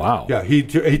 Oh, wow. Yeah, he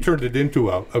turned it into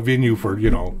a venue for,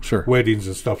 Sure. weddings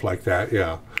and stuff like that,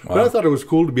 yeah. Wow. But I thought it was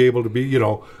cool to be able to be,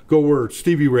 go where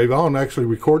Stevie Ray Vaughan actually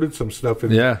recorded some stuff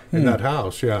in that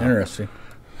house, yeah. Interesting.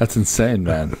 That's insane,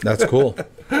 man. That's cool.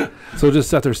 So just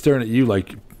sat there staring at you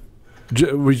like,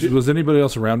 was anybody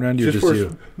else around Randy or just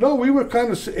you? No, we were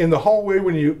kind of in the hallway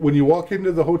when you walk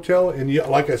into the hotel, and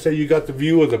like I say, you got the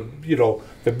view of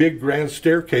the big grand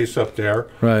staircase up there.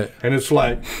 Right. And it's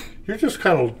like, you're just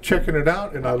kind of checking it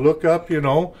out, and I look up, and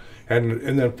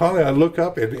then finally I look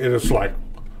up, and it's like,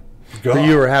 God, So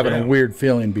you were having a weird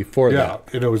feeling before that.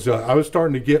 Yeah, and it was, I was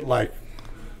starting to get like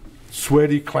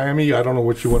sweaty, clammy, I don't know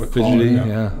what you want to call Fidgety, it.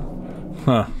 yeah.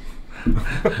 Huh.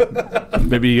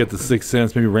 Maybe you get the sixth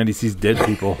sense. Maybe Randy sees dead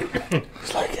people.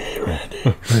 It's like, hey,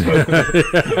 Randy.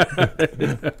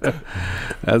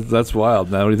 That's wild,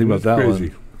 man. What do you think about that Crazy.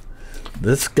 one?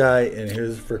 This guy and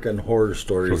his freaking horror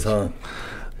stories, huh?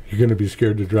 You're going to be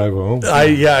scared to drive home?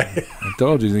 Yeah. I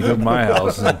told you, he come to my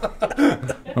house.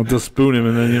 And I'll just spoon him,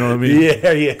 and then, you know what I mean?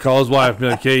 Yeah. Call his wife, be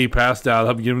like, okay, he passed out.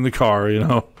 Help get him in the car,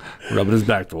 rubbing his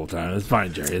back the whole time. It's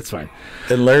fine, Jerry. It's fine.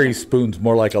 And Larry spoon's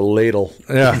more like a ladle.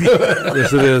 Yeah.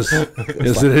 Yes, it is.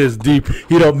 Yes, it is. Deep.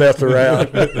 You don't mess around.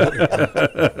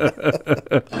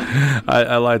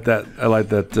 I like that. I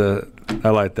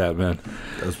like that, man.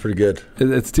 That's pretty good.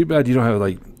 It's too bad you don't have,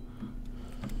 like,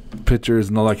 pictures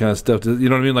and all that kind of stuff. You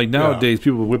know what I mean? Like, nowadays,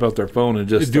 people whip out their phone and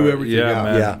just do everything. Yeah,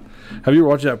 man. Yeah. Have you ever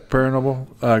watched that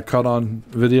Paranormal caught on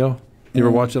video? You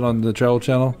ever watch it on the Travel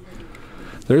Channel?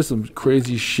 There's some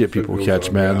crazy shit people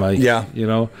catch, man. Like, and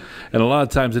a lot of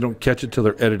times they don't catch it till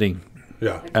they're editing.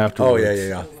 Yeah. Afterwards. Oh,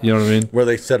 yeah. You know what I mean? Where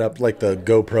they set up like the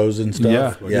GoPros and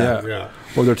stuff. Yeah.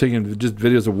 Or they're taking just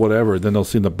videos of whatever, then they'll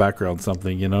see in the background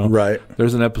something, Right.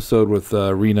 There's an episode with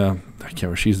Rena. I can't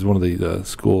remember. She's one of the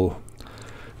school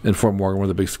in Fort Morgan, one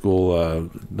of the big school,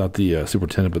 not the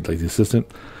superintendent, but like the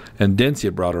assistant. And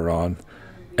Dencia brought her on.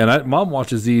 And Mom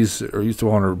watches these, or used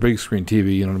to on her big screen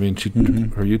TV, you know what I mean?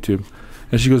 Her YouTube.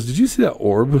 And she goes, "Did you see that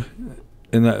orb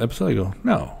in that episode?" I go,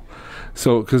 "No."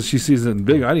 So, because she sees it in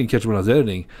big, I didn't catch it when I was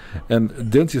editing. And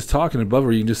Dencia's talking above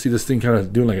her. You can just see this thing kind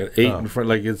of doing like an 8 in front,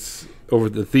 like it's over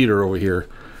the theater over here.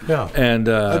 Yeah. And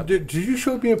did you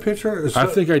show me a picture? I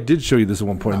think I did show you this at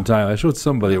one point in time. I showed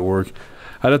somebody at work.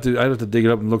 I'd have to dig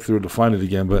it up and look through it to find it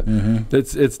again. But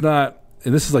it's not,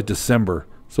 and this is like December,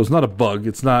 so it's not a bug.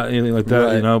 It's not anything like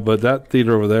that, Right. But that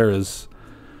theater over there is,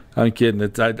 I'm kidding.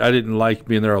 I didn't like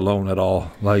being there alone at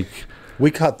all. Like,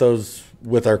 We caught those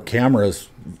with our cameras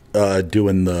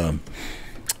doing the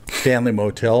Stanley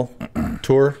Motel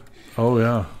tour. oh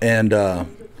yeah, And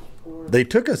they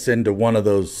took us into one of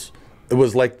those. It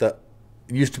was like it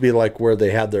used to be like where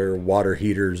they had their water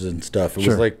heaters and stuff. It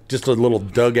Sure. was like just a little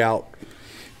dugout.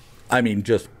 I mean,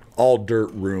 just all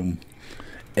dirt room.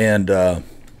 And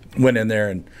went in there,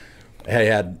 and I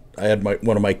had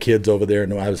one of my kids over there,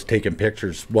 and I was taking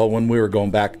pictures. Well, when we were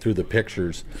going back through the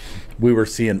pictures, we were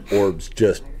seeing orbs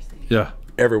just yeah,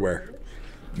 everywhere.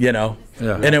 Yeah.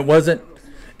 And it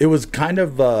was kind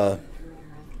of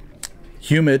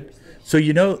humid, so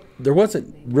there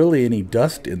wasn't really any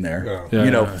dust in there,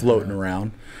 floating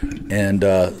around, and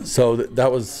so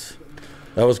that was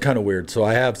kind of weird. So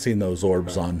I have seen those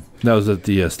orbs on. That was at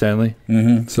the Stanley.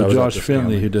 Mm-hmm. So was at Josh the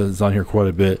Finley, Stanley. who is on here quite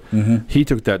a bit, he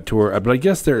took that tour. But I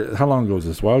guess how long ago was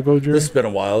this? A while ago, Jerry? This has been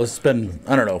a while. It's been,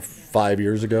 I don't know, 5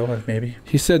 years ago, maybe.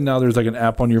 He said now there's like an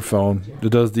app on your phone that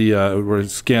does the where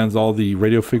it scans all the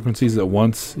radio frequencies at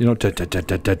once, and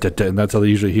that's how they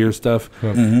usually hear stuff.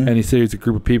 And he said it's a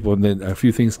group of people, and then a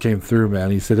few things came through.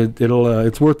 Man, he said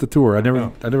it's worth the tour. I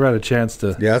never had a chance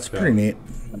to. Yeah, it's pretty neat.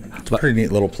 It's a pretty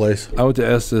neat little place. I went to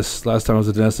Estes last time I was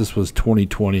at Estes was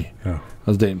 2020. Yeah. I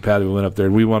was dating Patty. We went up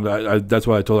there. We wanted. That's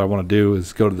what I told her I want to do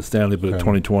is go to the Stanley. But in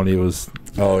 2020 it was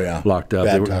locked up.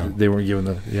 They weren't giving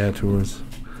the tours.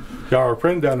 Yeah, our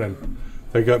friend down in,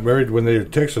 they got married when they were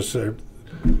in Texas.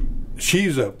 She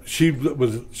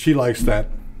likes that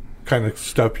kind of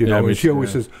stuff, you know. And she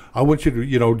always says, "I want you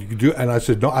to, do." And I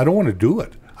said, "No, I don't want to do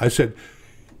it." I said,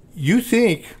 "You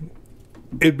think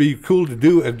it'd be cool to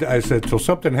do?" And I said, "So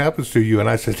something happens to you?" And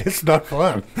I said, "It's not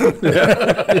fun."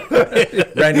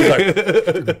 Randy's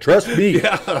like, "Trust me,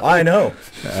 I know."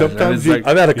 Sometimes I've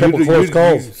had a couple close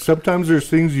calls. Sometimes there's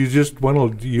things you just want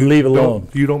to leave alone.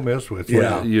 You don't mess with.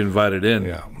 Yeah, you invite it in.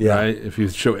 Yeah. Right. If you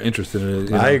show interest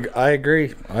in it. I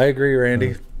agree. I agree,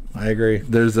 Randy. I agree.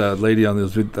 There's a lady on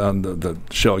the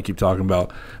show I keep talking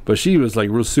about, but she was like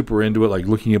real super into it, like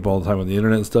looking up all the time on the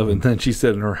internet and stuff. And then she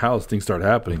said in her house things start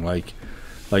happening, like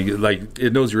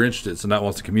it knows you're interested, so now it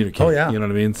wants to communicate. Oh yeah, you know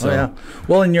what I mean. So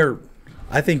well,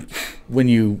 I think when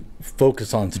you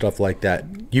focus on stuff like that,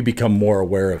 you become more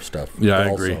aware of stuff. Yeah, I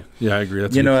agree. Yeah, I agree.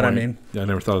 That's you know what point. I mean. Yeah, I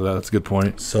never thought of that. That's a good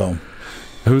point. So,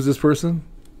 who's this person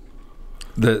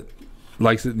that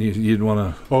likes it and you didn't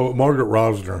want to? Oh, Margaret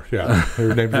Rosner. Yeah,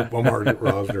 her name's Margaret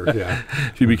Rosner. Yeah.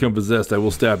 If you become possessed, I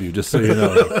will stab you. Just so you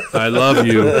know, I love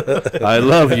you,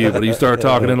 but you start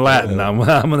talking in Latin, I'm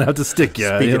gonna have to stick you.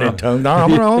 Speaking in tongues.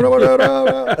 I'm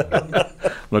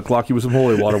gonna clock you with some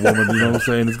holy water, woman. You know what I'm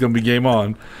saying? It's gonna be game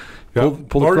on. Yeah.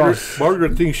 Pull the cross.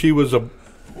 Margaret thinks she was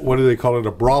what do they call it?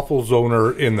 A brothels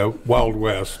owner in the Wild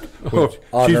West.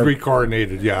 She's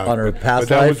reincarnated, yeah. On her past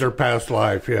life? That was her past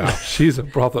life, yeah. She's a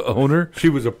brothel owner? She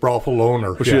was a brothel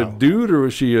owner. Was she a dude or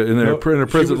was she in her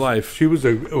present life? She was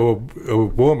a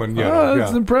woman, yeah.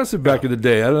 That's impressive back in the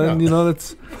day.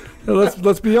 That's...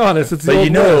 Let's be honest. It's the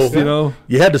but Old West,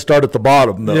 you had to start at the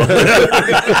bottom though,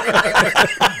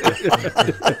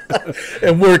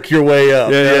 and work your way up.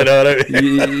 Yeah, you know what I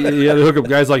mean? You had to hook up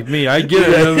guys like me. I get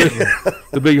it.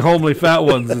 The big homely fat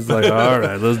ones is like, all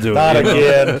right, let's do it. Not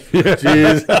again.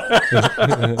 Jeez.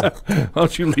 Why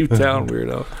don't you leave town,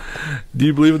 weirdo? Do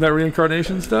you believe in that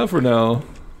reincarnation stuff or no?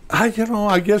 I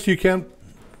guess you can't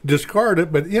discard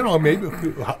it, but maybe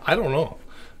I don't know.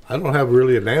 I don't have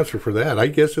really an answer for that. I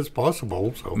guess it's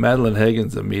possible. So Madeline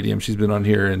Hagen's a medium. She's been on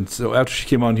here, and so after she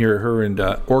came on here, her and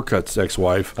Orcutt's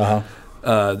ex-wife,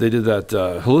 they did that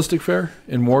holistic fair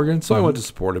in Morgan. So I went to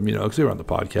support them, because they were on the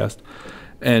podcast.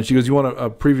 And she goes, "You want a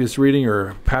previous reading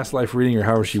or past life reading or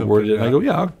however she worded it?" And I go,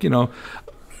 "Yeah,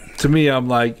 To me, I'm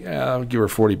like, I'll give her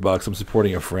 $40. I'm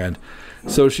supporting a friend.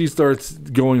 So she starts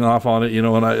going off on it, and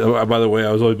I by the way,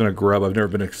 I was always been a grub. I've never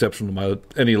been exceptional in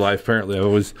any life. Apparently, I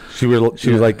always. She was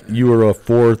like, you were a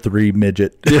 4'3"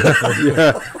 midget.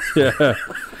 Yeah.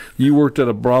 You worked at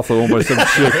a brothel owned by some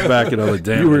chick back in other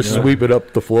damn. You were sweeping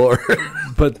up the floor.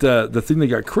 But the thing that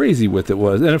got crazy with it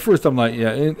was, and at first I'm like,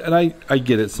 yeah, and I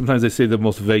get it. Sometimes they say the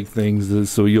most vague things,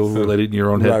 so you'll relate it in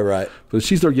your own head. Right. But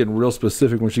she started getting real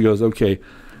specific when she goes, okay.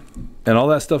 And all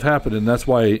that stuff happened, and that's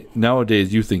why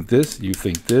nowadays you think this,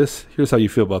 here's how you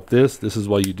feel about this, this is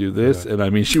why you do this. Yeah. And I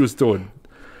mean, she was throwing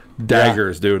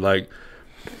daggers, dude. Like,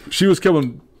 she was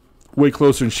coming way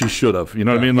closer than she should have. You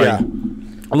know what I mean? Like,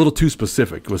 a little too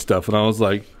specific with stuff. And I was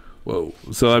like, whoa.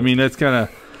 So, I mean, that's kind of,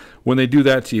 when they do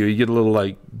that to you, you get a little,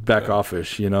 like, back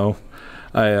offish, the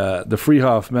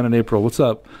Freehoff, Men in April, what's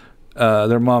up?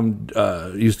 Their mom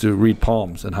used to read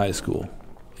palms in high school,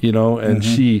 and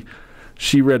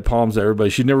she read palms to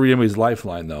everybody. She'd never read anybody's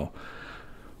lifeline, though.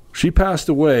 She passed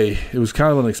away. It was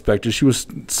kind of unexpected. She was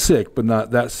sick, but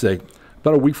not that sick.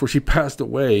 About a week before she passed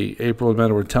away, April and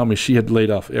Amanda were telling me she had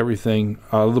laid off everything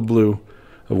out of the blue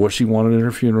of what she wanted in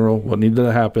her funeral, what needed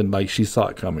to happen. Like, she saw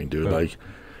it coming, dude. Yeah. Like,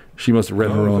 she must have read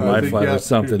her own lifeline or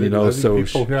something, So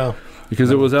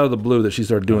because it was out of the blue that she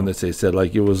started doing this. They said,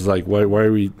 like, it was like, why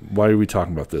are we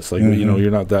talking about this? Like, you're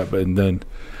not that. But and then,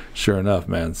 sure enough,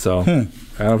 man. So I don't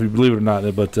know if you believe it or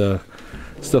not, but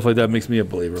stuff like that makes me a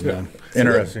believer, man.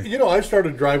 Interesting. I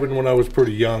started driving when I was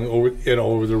pretty young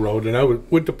over the road, and I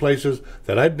went to places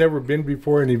that I'd never been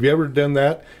before. And have you ever done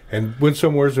that and went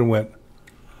somewhere and went,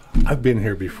 I've been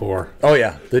here before? Oh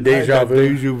yeah, the deja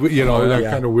vu. That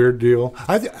kind of weird deal.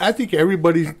 I think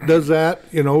everybody does that,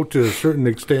 to a certain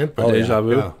extent. But deja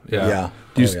vu. Yeah.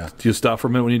 Do you stop for a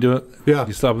minute when you do it? Yeah.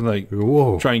 You stop and like,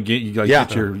 whoa, try and get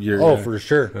get your. Oh, for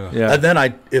sure. Yeah. And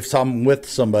then if I'm with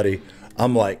somebody,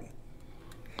 I'm like,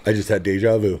 I just had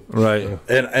deja vu. Right.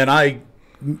 And I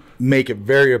make it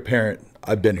very apparent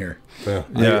I've been here.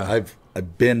 Yeah.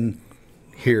 I've been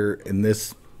here in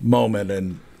this moment,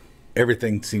 and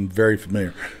everything seemed very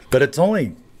familiar. But it's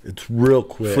real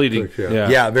quick. Fleeting.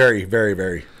 Yeah, very, very,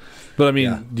 very. But I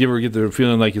mean, do you ever get the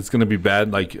feeling like it's going to be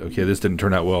bad? Like, okay, this didn't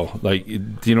turn out well. Like,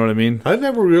 do you know what I mean? I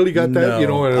never really got that.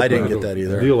 No, I didn't get that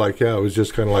either. I feel like, it was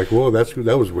just kind of like, whoa,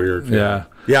 that was weird. Yeah.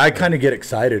 Yeah, I kind of get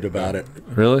excited about it.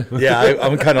 Really? Yeah,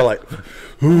 I'm kind of like,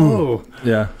 ooh.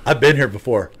 Yeah. I've been here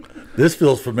before. This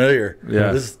feels familiar.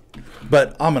 Yeah.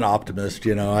 But I'm an optimist,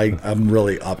 I'm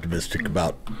really optimistic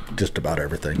about just about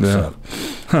everything. Yeah.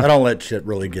 So I don't let shit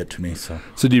really get to me. So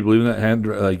do you believe in that hand,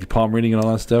 like palm reading and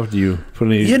all that stuff? Do you put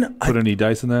any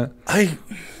dice in that?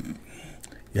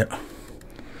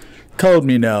 Told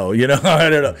me no. I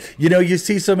don't know. You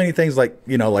see so many things like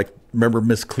remember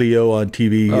Miss Cleo on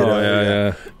TV?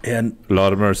 Yeah. And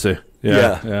Lord of mercy.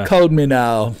 Yeah. Code me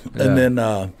now. Yeah. And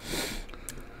then,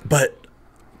 but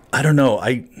I don't know.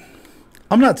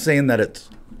 I'm not saying that it's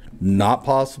not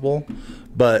possible,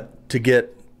 but to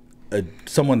get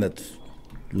someone that's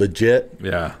legit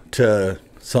to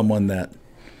someone that,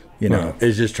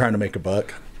 is just trying to make a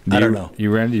buck. I don't know.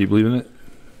 You, Randy, do you believe in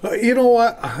it? You know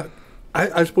what?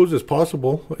 I suppose it's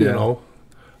possible, you know.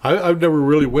 I've never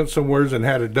really went somewheres and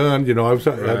had it done. I've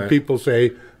had people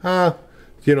say,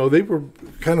 they were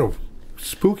kind of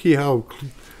spooky how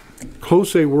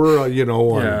close they were,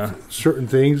 on certain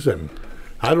things. And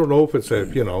I don't know if it's I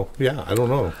don't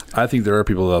know. I think there are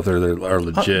people out there that are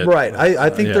legit. Right. I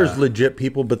think there's legit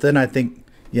people, but then I think,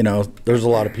 there's a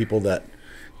lot of people that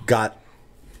got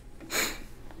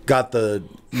the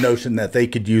notion that they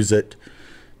could use it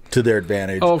to their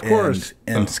advantage. Oh, of course.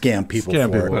 And scam people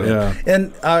for it. Yeah.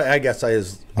 And I guess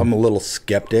I'm a little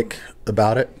skeptic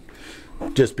about it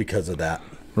just because of that.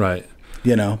 Right.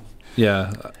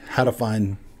 Yeah. How to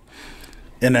find,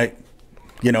 and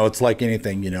it's like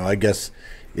anything, I guess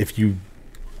if you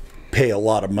pay a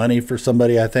lot of money for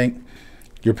somebody, I think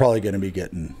you're probably going to be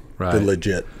getting the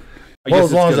legit. Well,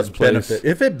 as long as it benefits.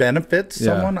 If it benefits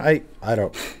someone, I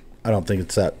don't think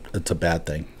it's a bad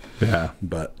thing. Yeah.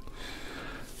 But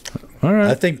all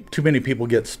right. I think too many people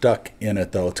get stuck in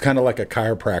it, though. It's kind of like a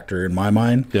chiropractor in my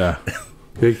mind. Yeah.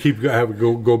 They keep having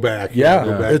to go back. Yeah.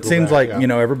 Go back, it seems like,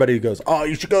 everybody goes, oh,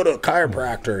 you should go to a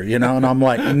chiropractor, and I'm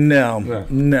like, no,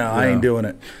 I ain't doing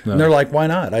it. No. And they're like, why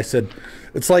not? I said,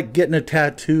 it's like getting a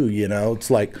tattoo,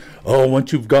 It's like, oh,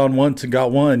 once you've gone once and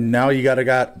got one, now you gotta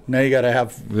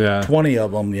have 20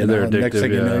 of them, They're addictive, next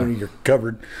thing you know, you're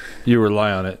covered. You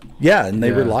rely on it. Yeah, and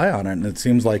they rely on it, and it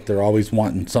seems like they're always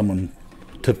wanting someone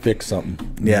to fix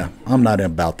something. Yeah, I'm not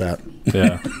about that.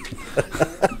 Yeah.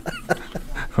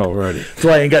 Alrighty. That's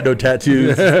why I ain't got no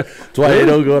tattoos. That's why I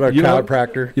don't go to a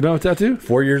chiropractor. You don't have a tattoo?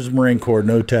 4 years of Marine Corps,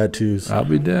 no tattoos. I'll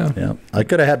be down. Yeah, I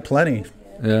could have had plenty.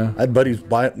 Yeah. I had buddies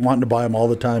wanting to buy them all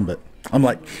the time, but I'm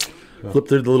like, flip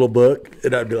through the little book,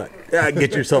 and I'd be like,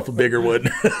 get yourself a bigger one.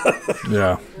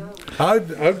 Yeah.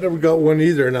 I've never got one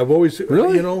either, and I've always,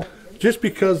 just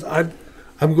because I'm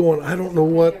going, I don't know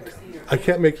what, I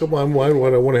can't make up my mind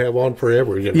what I want to have on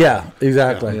forever. Yeah,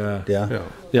 exactly.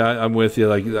 Yeah, I'm with you.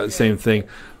 Like that same thing.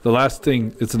 The last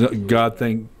thing, it's a God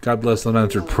thing. God bless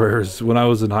unanswered prayers. When I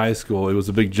was in high school, it was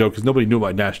a big joke because nobody knew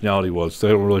what my nationality was, so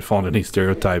I don't really fall into any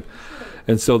stereotype.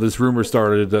 And so this rumor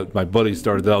started that my buddy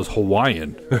started that I was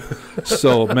Hawaiian.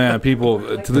 So, man, people,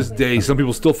 to this day, some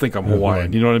people still think I'm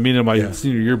Hawaiian. You know what I mean? In my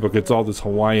senior yearbook, it's all this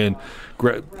Hawaiian.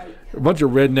 A bunch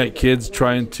of redneck kids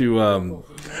trying to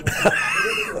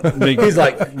he's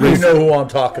like, you know who I'm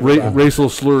talking about. Racial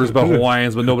slurs about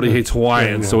Hawaiians, but nobody hates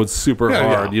Hawaiians, so it's super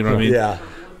hard. You know what I mean? Yeah.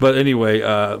 But anyway,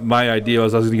 my idea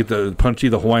was I was going to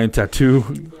get the Hawaiian tattoo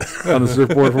on the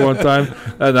surfboard for one time,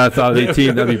 and I thought at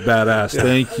 18 that'd be badass. Yeah.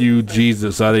 Thank you,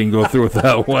 Jesus. I didn't go through with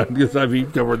that one because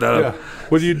I've covered that up.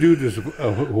 What do you do to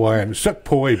Hawaiian? Suck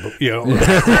poi,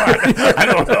 I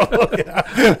don't know.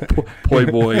 Poi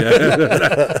boy.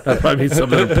 That might mean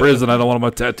something in prison. I don't want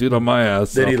them tattooed on my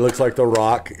ass. Then he looks like The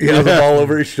Rock. He has them all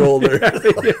over his shoulder.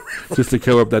 Just to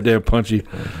cover up that damn punchy.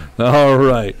 All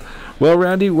right. Well,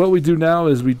 Randy, what we do now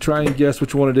is we try and guess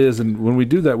which one it is, and when we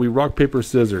do that, we rock, paper,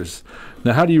 scissors.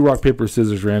 Now, how do you rock, paper,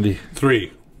 scissors, Randy?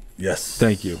 3. Yes.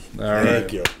 Thank you.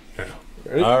 Thank you.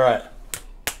 Yeah. All right.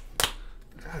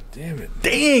 God damn it.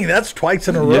 Dang, that's twice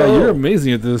in a row. Yeah, you're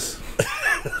amazing at this.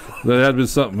 That had been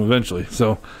something eventually,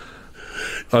 so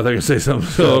I thought you could say something.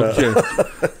 So, okay.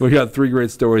 We got 3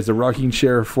 great stories. The rocking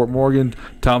chair, Fort Morgan,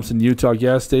 Thompson, Utah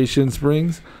gas station,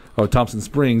 Springs. Oh, Thompson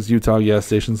Springs, Utah gas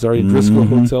station. Sorry, Driscoll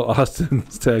Hotel, Austin,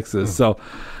 Texas. So,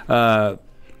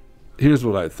 here's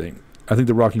what I think. I think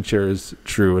the rocking chair is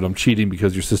true, and I'm cheating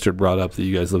because your sister brought up that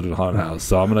you guys lived in a haunted house.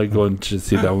 So I'm gonna go and just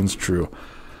see if that one's true.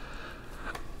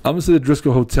 I'm going to say the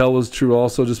Driscoll Hotel was true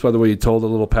also, just by the way you told, a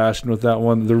little passion with that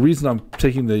one. The reason I'm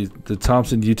taking the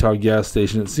Thompson, Utah gas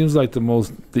station, it seems like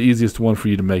the easiest one for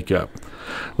you to make up.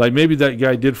 Like maybe that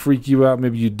guy did freak you out,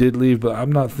 maybe you did leave, but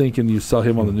I'm not thinking you saw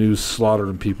him on the news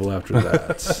slaughtering people after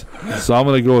that. So I'm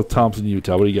going to go with Thompson,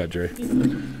 Utah. What do you got, Jerry?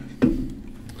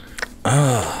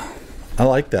 I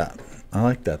like that.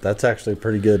 That's actually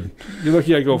pretty good. You're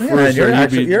lucky I go first.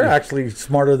 You're actually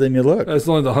smarter than you look. That's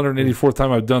only the 184th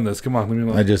time I've done this. Come on, let me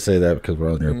know. I just say that because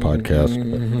we're on your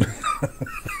podcast.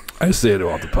 I say it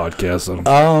about the podcast. So.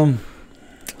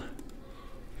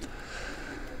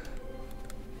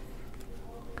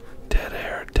 Dead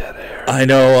air. I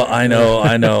know.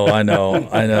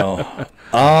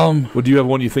 Well, do you have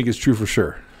one you think is true for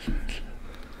sure?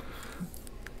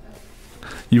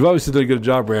 You've obviously done a good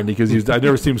job, Randy, because I've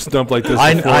never seen him stump like this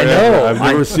before. I know. I've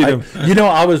never seen him.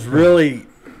 I was really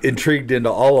intrigued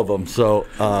into all of them. So,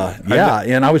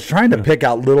 and I was trying to pick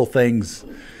out little things,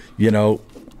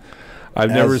 I've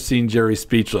never seen Jerry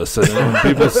speechless. And when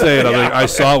people say it, I'm like, I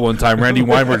saw it one time. Randy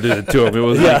Weimer did it to him. It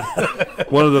was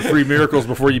like one of the 3 miracles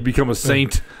before you become a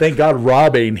saint. Thank God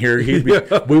Rob ain't here.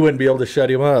 We wouldn't be able to shut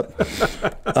him up.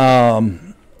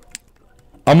 I'm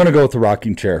going to go with the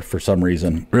rocking chair for some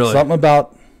reason. Really? Something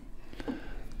about,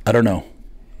 I don't know.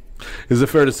 Is it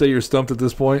fair to say you're stumped at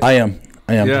this point? I am.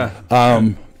 Yeah.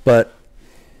 But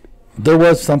there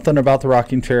was something about the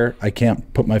rocking chair. I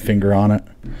can't put my finger on it.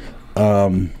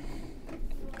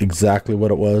 Exactly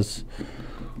what it was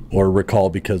or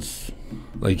recall because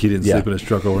like he didn't sleep in his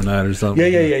truck overnight or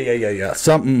something. Yeah.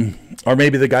 Something, or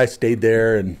maybe the guy stayed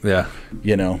there and I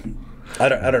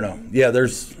don't know. Yeah,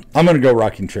 I'm going to go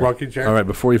rocking chair. Rocking chair. All right,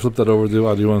 before you flip that over,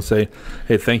 I do want to say,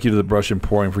 hey, thank you to the Brush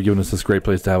Emporium for giving us this great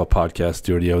place to have a podcast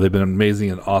studio. They've been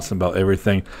amazing and awesome about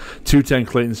everything. 210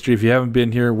 Clayton Street. If you haven't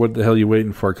been here, what the hell are you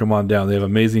waiting for? Come on down. They have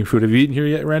amazing food. Have you eaten here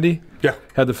yet, Randy? Yeah.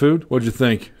 Had the food? What'd you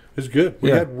think? It's good.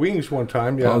 We had wings one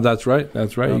time. Yeah. Oh, that's right.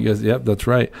 You guys, that's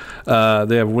right.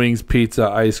 They have wings, pizza,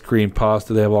 ice cream,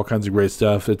 pasta. They have all kinds of great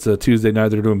stuff. It's a Tuesday night.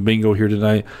 They're doing bingo here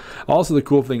tonight. Also, the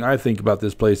cool thing I think about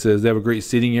this place is they have a great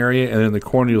seating area, and in the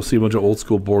corner you'll see a bunch of old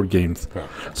school board games. Yeah.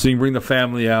 So you can bring the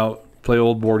family out, play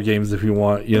old board games if you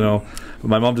want.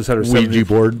 My mom just had her Ouija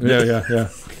board. Yeah.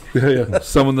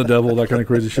 Summon the devil, that kind of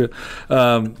crazy shit.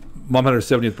 Mom had her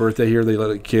 70th birthday here. They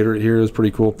let it cater it here. It was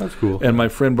pretty cool. That's cool. And my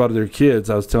friend brought their kids.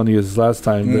 I was telling you this last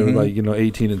time. They were like,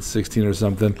 18 and 16 or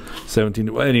something,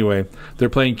 17. Well, anyway, they're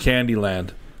playing Candyland.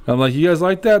 I'm like, you guys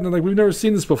like that? And they're like, we've never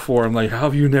seen this before. I'm like, how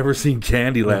have you never seen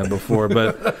Candyland before?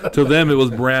 But to them, it was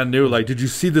brand new. Like, did you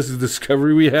see this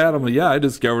discovery we had? I'm like, yeah, I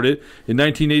discovered it in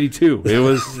 1982. It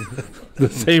was the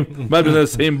same, might have been the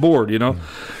same board,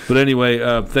 But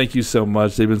anyway, thank you so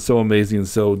much. They've been so amazing and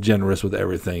so generous with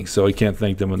everything. So I can't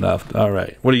thank them enough. All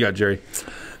right. What do you got, Jerry?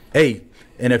 Hey,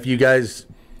 and if you guys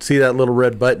see that little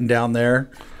red button down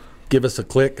there, give us a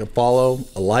click, a follow,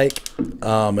 a like.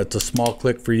 It's a small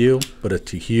click for you, but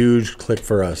it's a huge click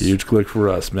for us. Huge click for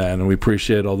us, man, and we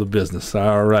appreciate all the business.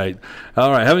 All right.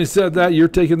 Having said that, you're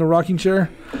taking the rocking chair.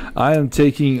 I am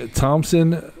taking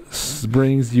Thompson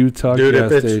Springs, Utah. Dude,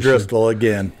 gas if it's station. Driscoll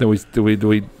again, Then we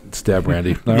stab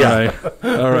Randy. All right.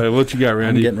 All right. What you got,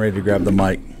 Randy? I'm getting ready to grab the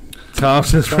mic.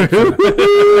 Thompson Springs.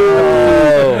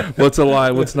 What's a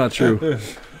lie? What's not true?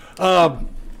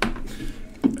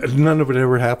 None of it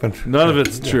ever happened. None of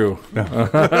it's true. No.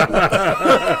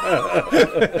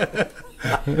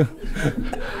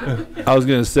 I was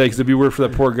going to say, because it'd be weird for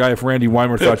that poor guy if Randy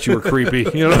Weimer thought you were creepy.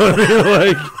 You know what I mean?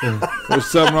 Like, there's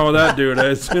something wrong with that dude.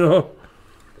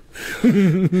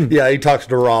 Yeah, he talks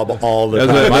to Rob all the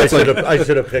time. I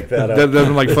should have picked that up. That's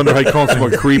like Thunder High calling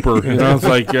someone a creeper. It's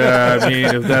like,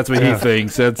 if that's what he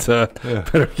thinks, that's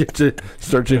better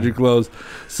start changing clothes.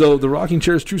 So the rocking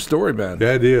chair is true story, man.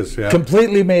 Yeah, it is. Yeah.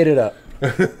 Completely made it up.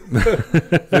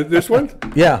 This one?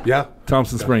 Yeah. Yeah.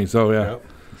 Thompson Springs. Oh, yeah.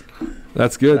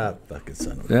 That's good. That fucking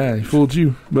son of Yeah, he fooled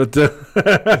you. But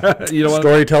you know what?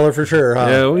 Storyteller for sure,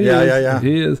 huh? Yeah.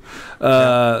 He is.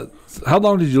 How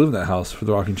long did you live in that house for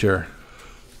the rocking chair?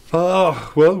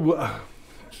 Well,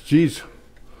 geez.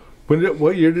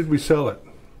 What year did we sell it?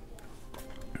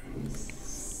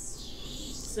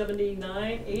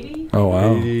 79, 80? Oh,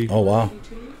 wow. 80, Oh, wow.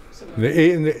 the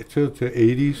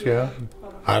 80s, yeah.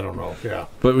 I don't know, yeah.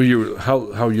 But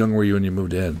how young were you when you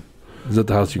moved in? Is that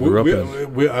the house you grew up in?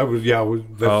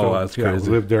 That's crazy.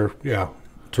 We lived there, yeah.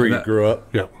 That's where you grew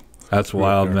up? Yeah. That's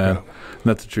wild, there, man. yeah.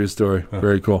 That's a true story.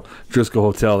 Very cool. Driscoll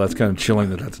Hotel, that's kind of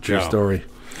chilling that's a true story.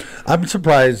 I'm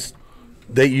surprised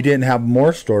that you didn't have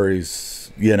more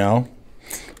stories,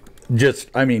 Just,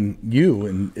 and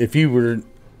if you were,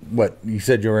 you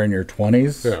said you were in your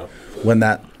 20s? Yeah. When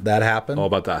that happened? All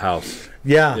about that house.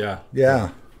 Yeah.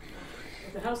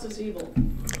 The house is evil.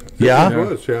 Yeah? It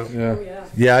was, yeah. Yeah. Oh, yeah.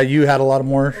 Yeah, you had a lot of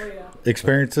more Oh, yeah.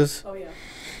 experiences? Oh, yeah.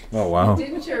 Oh wow.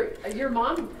 Didn't your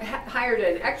mom hired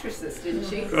an exorcist, didn't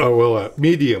she? Oh, well, a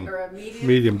medium. Or a medium?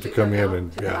 Medium to come in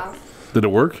and, to the yeah. house? Did it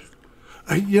work?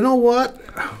 You know what?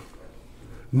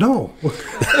 No.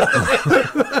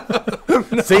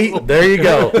 See, there you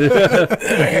go.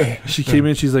 She came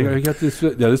in. She's like, I got this. Yeah,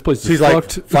 this place is She's like,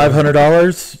 fucked.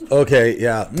 $500? Okay,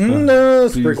 yeah. No,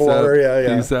 sprinkle Peace out. water,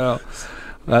 yeah. Peace out.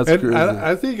 That's And crazy.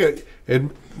 I think,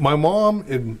 and my mom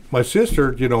and my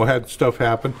sister, had stuff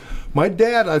happen. My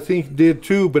dad, I think, did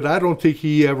too, but I don't think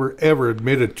he ever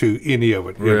admitted to any of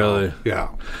it. you know. Really? Yeah.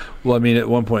 Well, I mean, at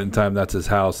one point in time, that's his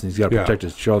house, and he's got to Yeah. protect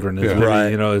his children. It's Yeah. maybe,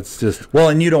 Right. it's just Well,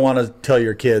 and you don't want to tell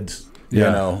your kids,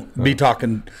 Yeah. be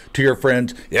talking to your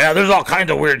friends. Yeah, there's all kinds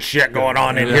of weird shit going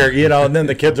on in here, and then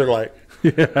the kids are like,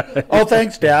 oh,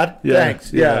 thanks, Dad.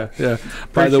 Thanks. Yeah. yeah.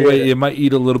 By the Appreciate way, it. it might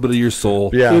eat a little bit of your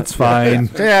soul. Yeah. It's fine.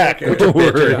 Yeah, Don't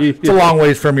worry. it's a long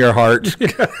ways from your heart.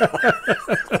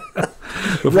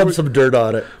 Rub some dirt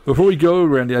on it. Before we go,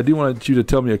 Randy, I do want you to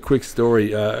tell me a quick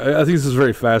story. I think this is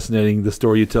very fascinating. The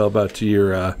story you tell about to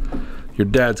your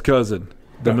dad's cousin,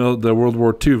 the World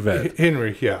War II vet.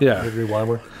 Henry, Yeah. Henry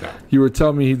Weimer. Yeah. You were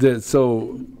telling me that.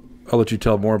 So I'll let you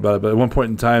tell more about it. But at one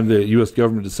point in time, the U.S.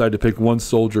 government decided to pick one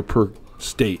soldier per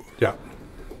state. Yeah.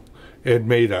 It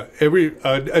made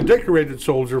a decorated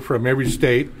soldier from every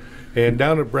state, and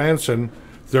down at Branson,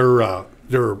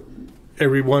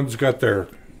 everyone's got their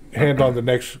hand on the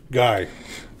next guy.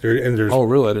 There's Oh,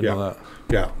 really? I didn't know that.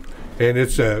 Yeah, and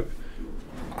it's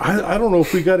I don't know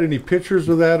if we got any pictures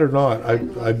of that or not.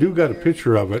 I do got a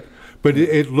picture of it, but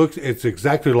it's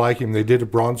exactly like him. They did a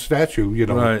bronze statue,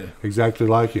 Right. exactly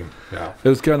like him. Yeah. It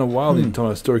was kind of wild he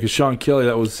told that story because Sean Kelly,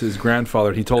 that was his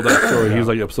grandfather. He told that story. He was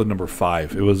like episode number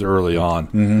 5. It was early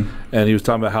on, and he was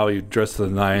talking about how he dressed to the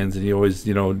nines, and he always,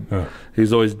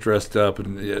 he's always dressed up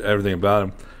and everything about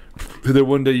him. And then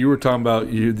one day you were talking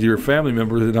about your family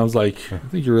members, and I was like, I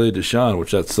think you're related to Sean,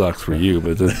 which that sucks for you,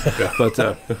 but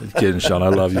kidding, Sean, I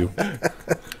love you.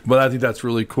 But I think that's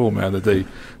really cool, man, that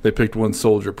they picked one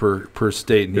soldier per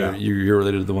state, and you're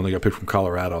related to the one that got picked from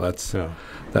Colorado.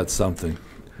 That's something.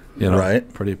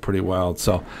 Right. Pretty wild.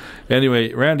 So,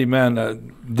 anyway, Randy,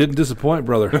 man, didn't disappoint,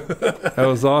 brother. That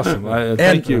was awesome.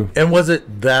 Thank you. And was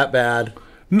it that bad?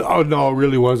 No, it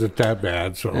really wasn't that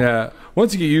bad. So Yeah.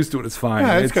 Once you get used to it, it's fine.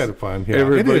 yeah, it's kind of fun. Yeah,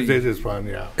 it is fun.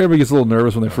 Yeah. Everybody gets a little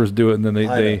nervous when they first do it, and then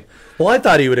they Well, I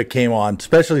thought he would have came on,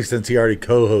 especially since he already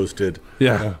co-hosted.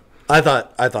 yeah. I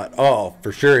thought, oh,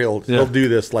 for sure he'll do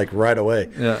this like right away.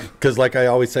 Yeah. Because like I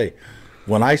always say,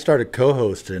 when I started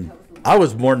co-hosting, I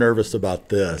was more nervous about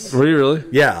this. Were you really?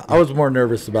 Yeah, I was more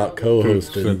nervous about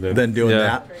co-hosting than doing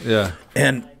that. Yeah.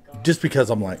 And just because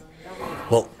I'm like,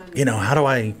 well, how do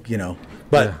I,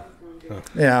 but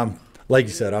yeah, like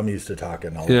you said, I'm used to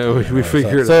talking all the time. We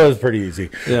figured it out. So it was pretty easy.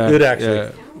 Yeah, It actually.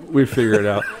 yeah. We figured it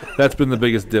out. That's been the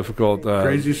biggest difficult.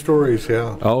 Crazy stories.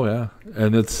 Yeah. Oh yeah,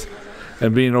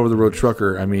 and being over the road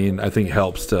trucker. I mean, I think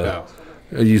helps to.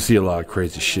 You see a lot of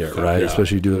crazy shit, right? Yeah.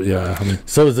 Especially do it. Yeah. I mean,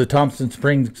 So is the Thompson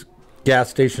Springs gas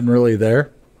station really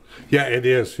there? Yeah, it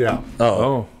is. Yeah.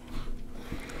 oh,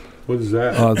 What is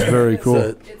that? that's very cool.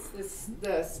 It's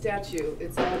the statue.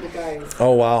 It's all the guys.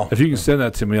 Oh, wow. If you can send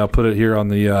that to me, I'll put it here on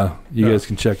the. You guys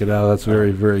can check it out. That's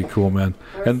very, very cool, man.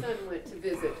 Our And son went to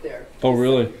visit there. oh,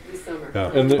 really? This summer.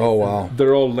 Yeah. And Oh, wow.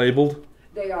 They're all labeled.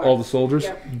 They are. All the soldiers.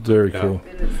 Yep. Very Yeah. cool.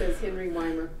 And it says Henry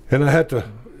Weimer. And I had to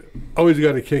always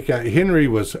got a kick out. Henry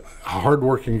was a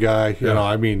hardworking guy,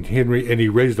 I mean, Henry, and he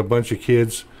raised a bunch of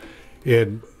kids.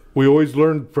 And we always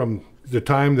learned from the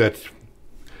time that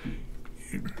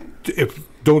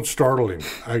don't startle him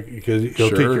because he'll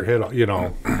take Sure. your head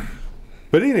off,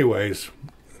 But anyways,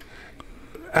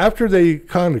 after they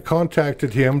kind of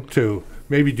contacted him to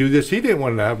maybe do this, he didn't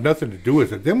want to have nothing to do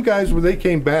with it. Them guys, when they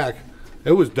came back,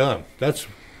 it was done. That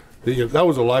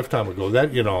was a lifetime ago.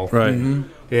 Right.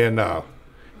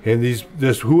 And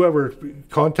this whoever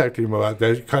contacted him about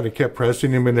that kind of kept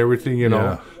pressing him and everything,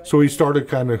 Yeah. So he started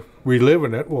kind of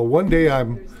reliving it. Well, one day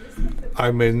I'm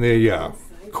in the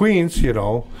Queens,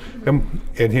 and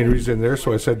Henry's in there,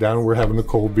 so I sat down and we're having a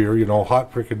cold beer,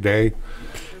 hot freaking day.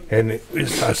 And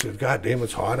I said, God damn,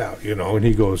 it's hot out, And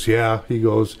he goes, yeah. He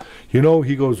goes,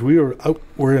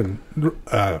 we're in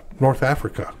North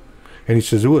Africa. And he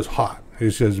says, it was hot. He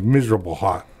says, miserable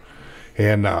hot.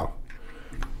 And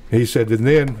he said, and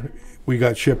then we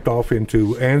got shipped off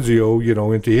into Anzio,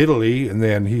 into Italy. And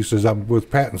then he says, I'm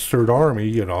with Patton's Third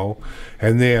Army,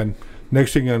 And then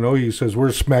next thing I know, he says,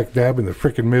 we're smack dab in the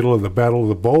freaking middle of the Battle of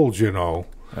the Bulge,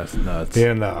 That's nuts.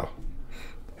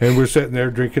 And we're sitting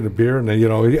there drinking a beer, and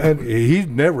and he's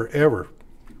never ever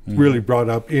really brought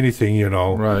up anything, you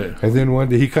know. Right. And then one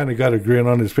day he kind of got a grin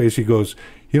on his face. He goes,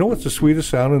 "You know what's the sweetest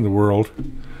sound in the world?"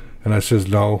 And I says,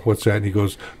 "No, what's that?" And he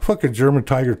goes, "Fucking German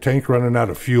Tiger tank running out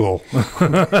of fuel."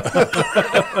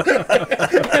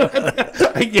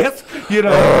 I guess, you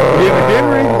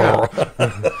know,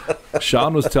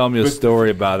 Sean was telling me a story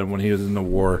about him when he was in the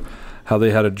war, how they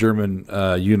had a German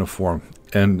uniform,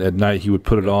 and at night he would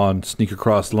put it on, sneak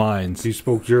across lines. he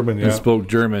spoke German, yeah. And spoke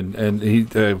German, and he,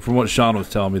 from what Sean was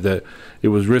telling me, that it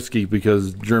was risky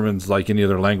because German's like any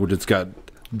other language; it's got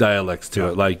dialects to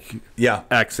it, like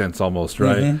accents almost,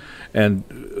 right? And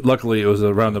luckily, it was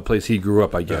around the place he grew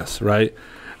up, I guess, right?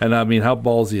 And I mean, how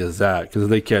ballsy is that? Because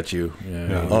they catch you,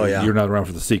 you're not around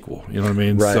for the sequel. You know what I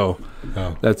mean? Right. So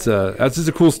that's just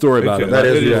a cool story about it. That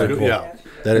is It really cool. Yeah.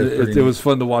 That is It was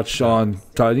fun to watch Sean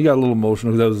talk. He got a little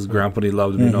emotional because that was his grandpa and he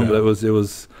loved him, you know. But it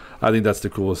was. I think that's the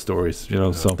coolest stories, you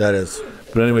know. So that is.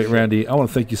 But anyway, Randy, I want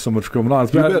to thank you so much for coming on.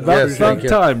 It's about thank you.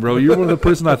 time, bro. You're one of the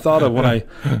person I thought of when I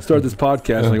started this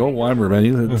podcast. I'm like, Weimer, man,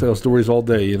 you tell stories all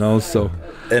day, you know. So,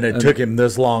 And it took him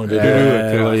this long to do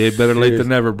it. Better late than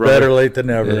never, bro. Better late than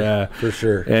never. Yeah, for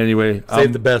sure. Anyway,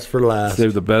 Save the best for last.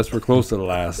 Save the best for close to the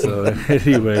last. So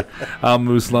anyway, I'm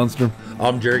Moose Lundstrom.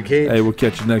 I'm Jerry Cage. Hey, we'll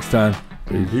catch you next time.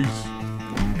 Peace.